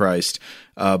interpretation of Christ.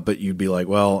 But you'd be like,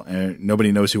 well,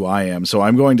 nobody knows who I am, so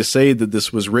I'm going to say that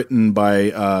this was written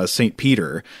by St.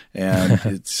 Peter.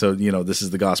 And so, this is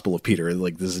the Gospel of Peter.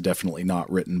 This is definitely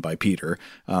not written by Peter.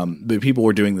 But people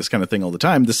were doing this kind of thing all the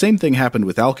time. The same thing happened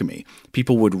with alchemy.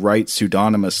 People would write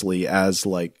pseudonymously as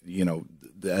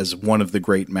as one of the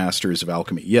great masters of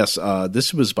alchemy. Yes,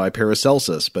 this was by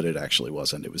Paracelsus, but it actually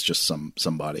wasn't. It was just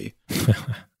somebody.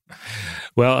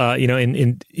 Well,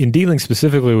 in dealing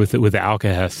specifically with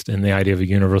alkahest and the idea of a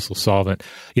universal solvent,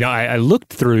 I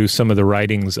looked through some of the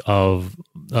writings of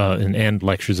and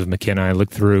lectures of McKenna. I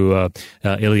looked through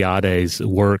Eliade's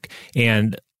work,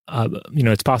 and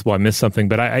it's possible I missed something,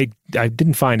 but I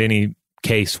didn't find any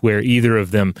case where either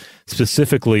of them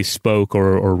specifically spoke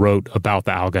or wrote about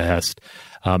the alkahest.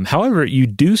 However, you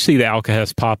do see the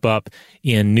alkahest pop up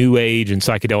in New Age and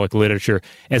psychedelic literature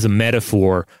as a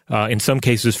metaphor, in some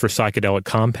cases for psychedelic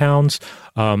compounds,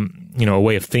 a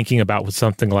way of thinking about what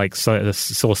something like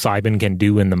psilocybin can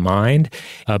do in the mind.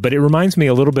 But it reminds me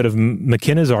a little bit of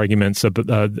McKenna's argument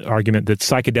that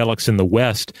psychedelics in the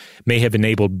West may have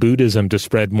enabled Buddhism to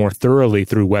spread more thoroughly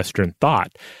through Western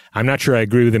thought. I'm not sure I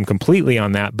agree with him completely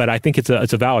on that, but I think it's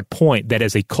a valid point that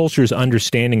as a culture's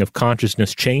understanding of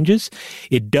consciousness changes,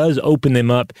 it does open them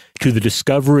up to the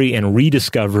discovery and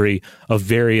rediscovery of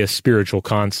various spiritual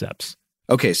concepts.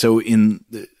 Okay, so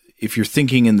if you're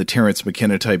thinking in the Terence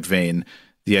McKenna type vein,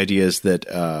 the idea is that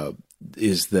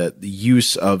the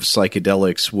use of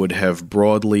psychedelics would have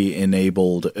broadly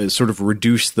enabled, sort of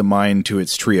reduced the mind to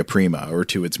its tria prima, or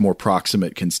to its more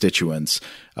proximate constituents,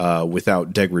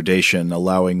 without degradation,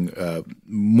 allowing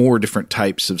more different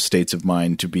types of states of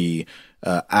mind to be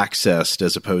accessed,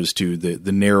 as opposed to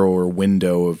the narrower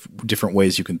window of different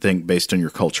ways you can think based on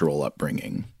your cultural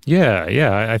upbringing.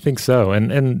 Yeah, I think so.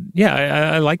 And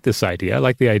I like this idea. I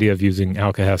like the idea of using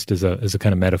alkahest as a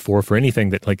kind of metaphor for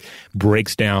anything that like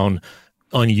breaks down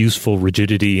unuseful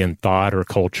rigidity in thought or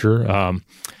culture.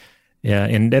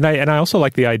 And I also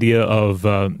like the idea of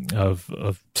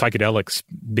psychedelics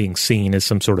being seen as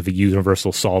some sort of a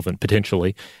universal solvent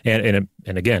potentially. And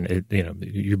again,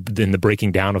 you're in the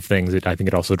breaking down of things. I think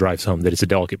it also drives home that it's a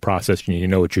delicate process. You need to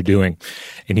know what you're doing,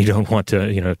 and you don't want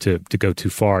to go too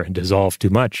far and dissolve too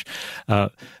much.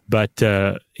 But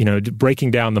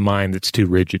breaking down the mind that's too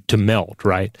rigid to melt,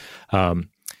 right?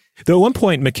 Though at one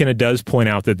point, McKenna does point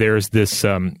out that there's this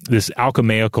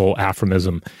alchemaical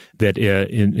aphorism that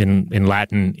in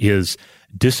Latin is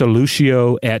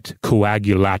dissolutio et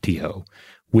coagulatio,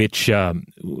 which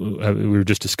we were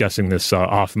just discussing this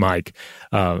off mic.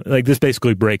 This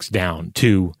basically breaks down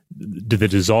to the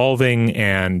dissolving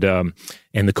and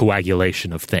the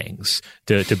coagulation of things,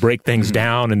 to break things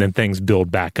down and then things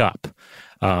build back up.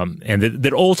 And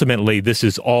that ultimately this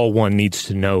is all one needs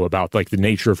to know about, like, the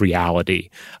nature of reality,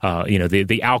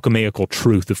 the alchemaical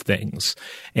truth of things.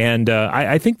 And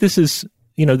I think this is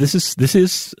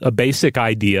a basic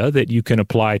idea that you can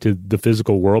apply to the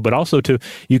physical world, but also to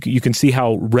you can see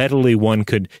how readily one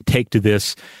could take to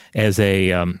this as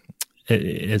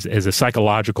a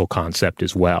psychological concept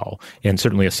as well, and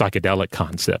certainly a psychedelic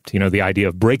concept. The idea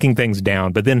of breaking things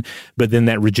down, but then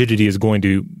that rigidity is going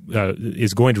to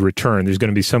return. There's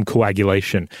going to be some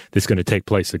coagulation that's going to take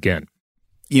place again.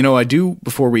 I do,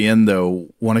 before we end though,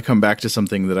 want to come back to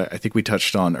something that I think we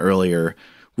touched on earlier,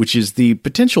 which is the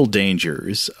potential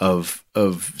dangers of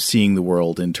seeing the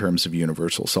world in terms of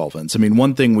universal solvents. I mean,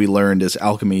 one thing we learned as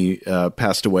alchemy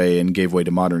passed away and gave way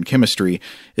to modern chemistry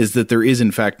is that there is,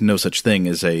 in fact, no such thing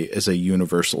as a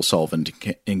universal solvent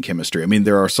in chemistry. I mean,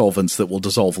 there are solvents that will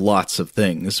dissolve lots of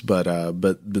things, but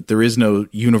there is no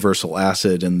universal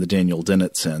acid in the Daniel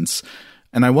Dennett sense.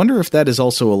 And I wonder if that is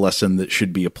also a lesson that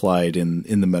should be applied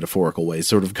in the metaphorical way,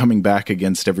 sort of coming back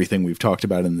against everything we've talked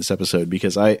about in this episode,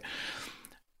 because I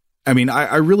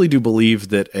really do believe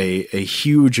that a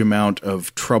huge amount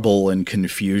of trouble and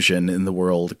confusion in the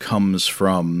world comes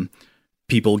from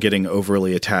people getting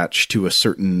overly attached to a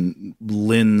certain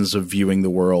lens of viewing the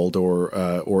world,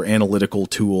 or analytical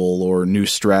tool or new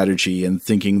strategy, and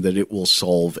thinking that it will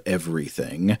solve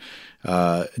everything,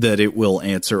 that it will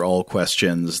answer all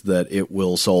questions, that it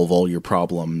will solve all your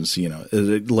problems.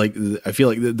 I feel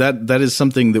like that is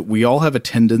something that we all have a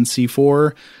tendency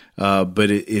for. But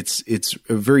it's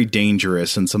very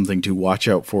dangerous and something to watch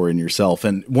out for in yourself.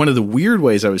 And one of the weird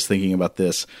ways I was thinking about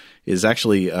this is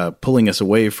actually pulling us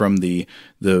away from the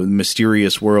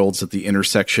mysterious worlds at the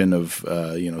intersection of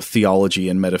theology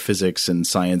and metaphysics and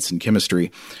science and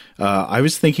chemistry. I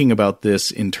was thinking about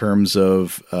this in terms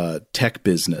of tech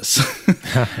business,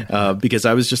 because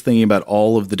I was just thinking about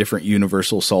all of the different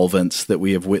universal solvents that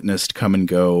we have witnessed come and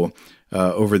go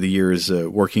over the years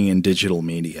working in digital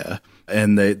media.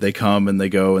 And they come and they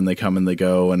go, and they come and they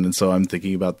go. And so I'm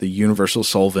thinking about the universal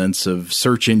solvents of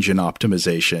search engine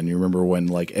optimization. You remember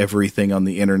when everything on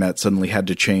the internet suddenly had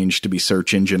to change to be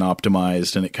search engine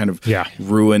optimized, and it kind of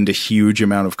ruined a huge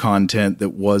amount of content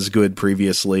that was good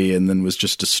previously, and then was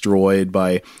just destroyed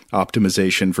by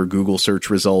optimization for Google search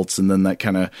results. And then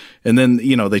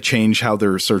they change how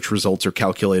their search results are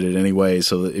calculated anyway,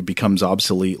 so that it becomes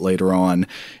obsolete later on.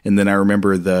 And then I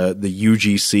remember the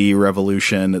UGC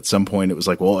revolution at some point point, it was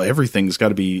like, well, everything's got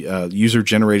to be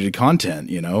user-generated content,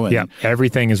 And, yeah,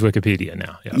 everything is Wikipedia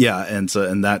now. Yeah, and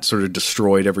that sort of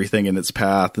destroyed everything in its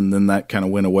path, and then that kind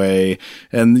of went away.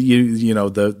 And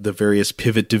the various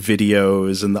pivot to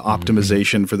videos and the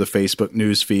optimization for the Facebook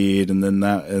newsfeed, and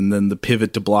then the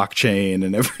pivot to blockchain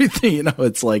and everything.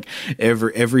 It's like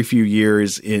every few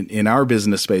years in our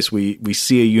business space, we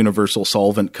see a universal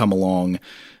solvent come along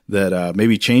that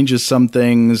maybe changes some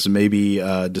things, maybe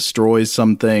destroys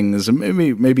some things, and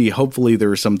maybe hopefully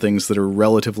there are some things that are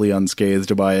relatively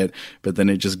unscathed by it, but then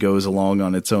it just goes along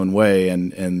on its own way,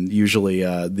 and usually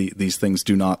these things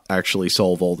do not actually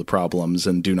solve all the problems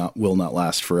and will not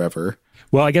last forever.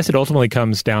 Well, I guess it ultimately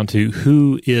comes down to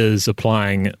who is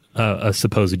applying a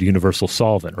supposed universal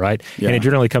solvent, right? Yeah. And it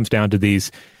generally comes down to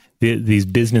these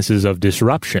businesses of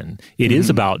disruption. It is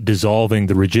about dissolving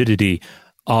the rigidity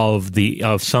of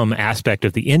some aspect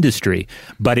of the industry,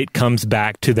 but it comes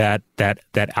back to that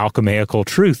alchemical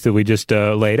truth that we just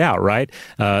laid out, right?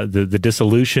 The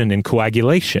dissolution and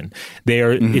coagulation.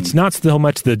 It's not so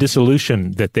much the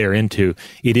dissolution that they're into;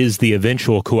 it is the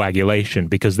eventual coagulation,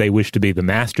 because they wish to be the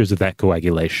masters of that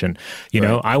coagulation.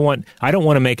 I don't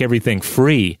want to make everything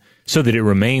free so that it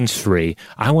remains free.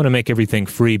 I want to make everything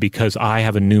free because I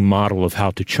have a new model of how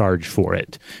to charge for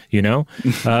it, Right.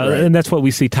 And that's what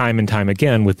we see time and time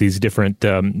again with these different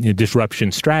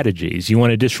disruption strategies. You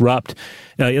want to disrupt,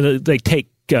 take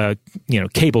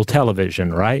cable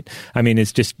television, right? I mean,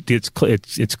 it's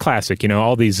classic.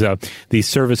 All these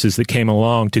services that came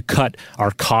along to cut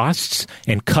our costs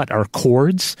and cut our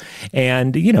cords,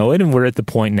 and and we're at the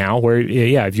point now where,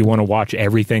 if you want to watch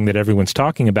everything that everyone's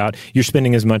talking about, you're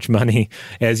spending as much money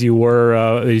as you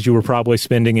were probably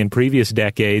spending in previous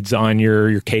decades on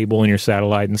your cable and your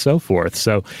satellite and so forth.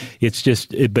 So it's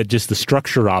just the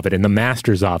structure of it and the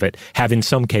masters of it have in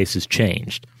some cases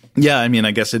changed. Yeah, I mean,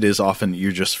 I guess it is often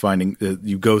you're just finding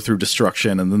you go through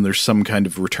destruction and then there's some kind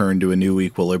of return to a new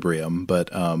equilibrium. But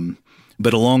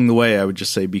along the way, I would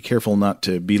just say be careful not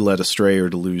to be led astray or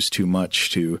to lose too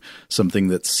much to something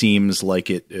that seems like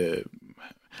it.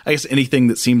 I guess anything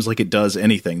that seems like it does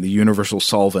anything, the universal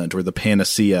solvent or the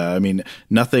panacea. I mean,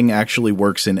 nothing actually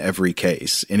works in every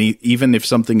case. And even if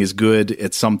something is good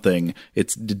at something,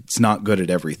 it's not good at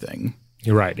everything.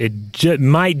 You're right. It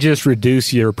might just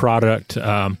reduce your product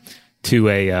to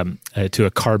a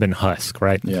carbon husk,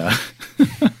 right? Yeah.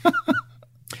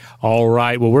 All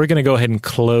right. Well, we're going to go ahead and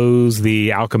close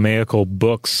the alchemical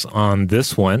books on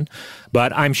this one,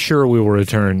 but I'm sure we will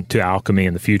return to alchemy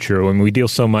in the future when we deal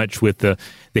so much with the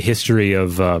history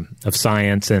of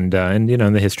science and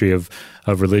the history of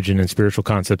religion and spiritual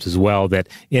concepts as well, that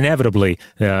inevitably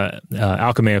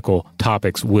alchemical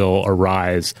topics will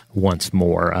arise once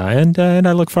more, and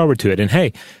I look forward to it. And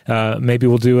hey, maybe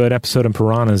we'll do an episode on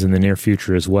piranhas in the near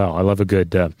future as well. I love a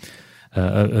good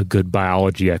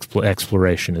biology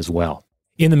exploration as well.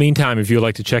 In the meantime, if you'd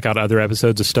like to check out other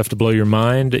episodes of Stuff to Blow Your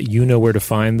Mind, you know where to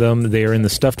find them. They are in the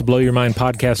Stuff to Blow Your Mind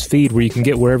podcast feed, where you can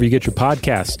get wherever you get your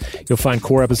podcasts. You'll find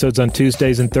core episodes on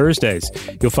Tuesdays and Thursdays.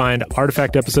 You'll find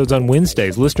artifact episodes on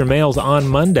Wednesdays, listener mails on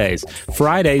Mondays.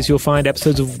 Fridays, you'll find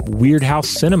episodes of Weird House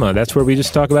Cinema. That's where we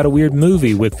just talk about a weird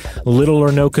movie with little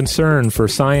or no concern for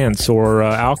science or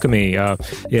alchemy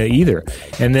either.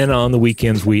 And then on the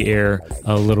weekends, we air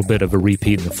a little bit of a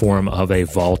repeat in the form of a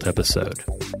Vault episode.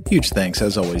 Huge thanks,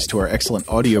 as always, to our excellent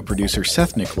audio producer,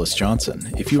 Seth Nicholas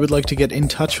Johnson. If you would like to get in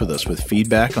touch with us with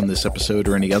feedback on this episode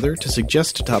or any other, to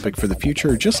suggest a topic for the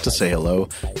future, or just to say hello,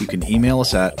 you can email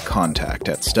us at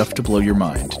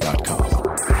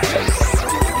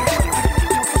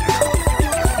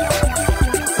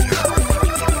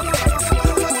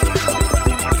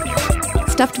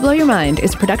Stuff to Blow Your Mind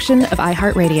is a production of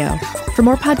iHeartRadio. For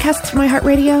more podcasts from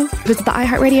iHeartRadio, visit the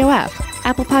iHeartRadio app,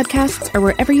 Apple Podcasts, or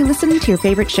wherever you listen to your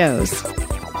favorite shows.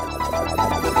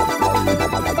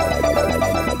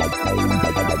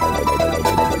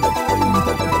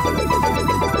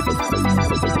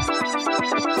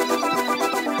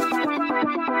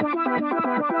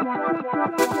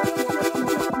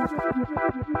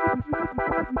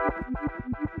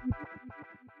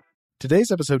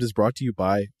 Today's episode is brought to you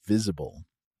by Visible.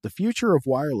 The future of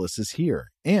wireless is here,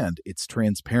 and it's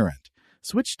transparent.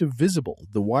 Switch to Visible,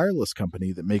 the wireless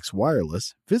company that makes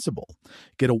wireless visible.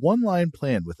 Get a one-line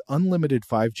plan with unlimited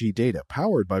 5G data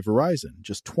powered by Verizon,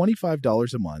 just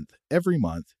 $25 a month, every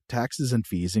month, taxes and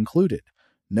fees included.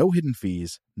 No hidden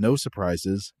fees, no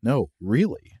surprises, no,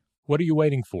 really. What are you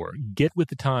waiting for? Get with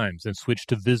the times and switch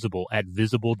to Visible at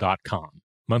Visible.com.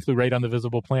 Monthly rate on the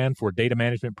Visible plan. For data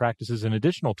management practices and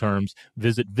additional terms,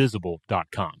 visit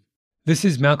Visible.com. This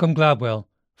is Malcolm Gladwell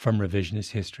from Revisionist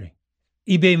History.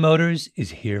 eBay Motors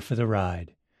is here for the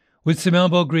ride. With some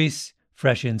elbow grease,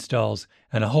 fresh installs,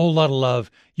 and a whole lot of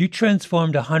love, you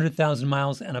transformed 100,000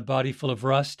 miles and a body full of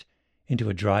rust into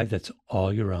a drive that's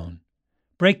all your own.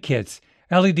 Brake kits,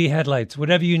 LED headlights,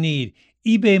 whatever you need,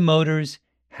 eBay Motors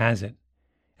has it.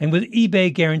 And with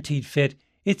eBay Guaranteed Fit,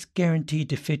 it's guaranteed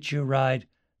to fit your ride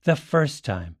the first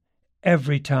time,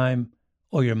 every time,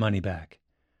 or your money back.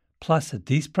 Plus, at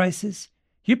these prices,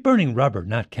 you're burning rubber,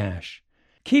 not cash.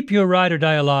 Keep your ride or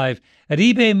die alive at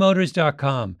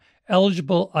ebaymotors.com.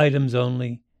 Eligible items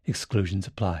only. Exclusions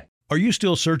apply. Are you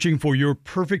still searching for your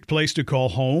perfect place to call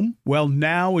home? Well,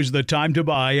 now is the time to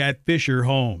buy at Fisher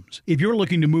Homes. If you're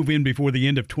looking to move in before the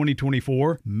end of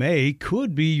 2024, May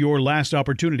could be your last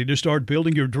opportunity to start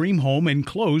building your dream home and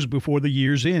close before the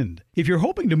year's end. If you're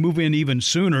hoping to move in even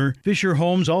sooner, Fisher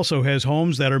Homes also has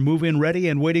homes that are move-in ready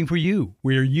and waiting for you,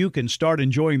 where you can start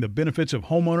enjoying the benefits of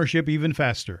homeownership even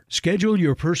faster. Schedule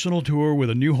your personal tour with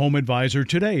a new home advisor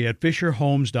today at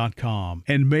FisherHomes.com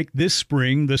and make this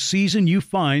spring the season you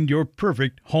find your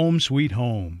perfect home sweet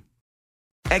home.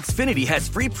 Xfinity has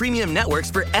free premium networks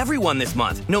for everyone this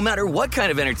month, no matter what kind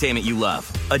of entertainment you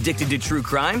love. Addicted to true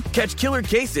crime? Catch killer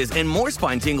cases and more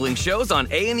spine-tingling shows on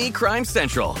A&E Crime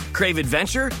Central. Crave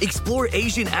adventure? Explore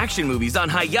Asian action movies on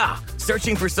Hi-YAH.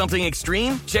 Searching for something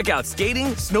extreme? Check out skating,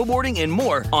 snowboarding, and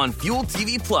more on Fuel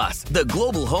TV Plus, the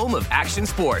global home of action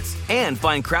sports. And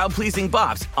find crowd-pleasing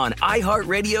bops on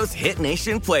iHeartRadio's Hit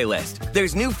Nation playlist.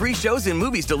 There's new free shows and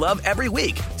movies to love every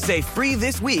week. Say free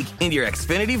this week in your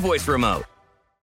Xfinity voice remote.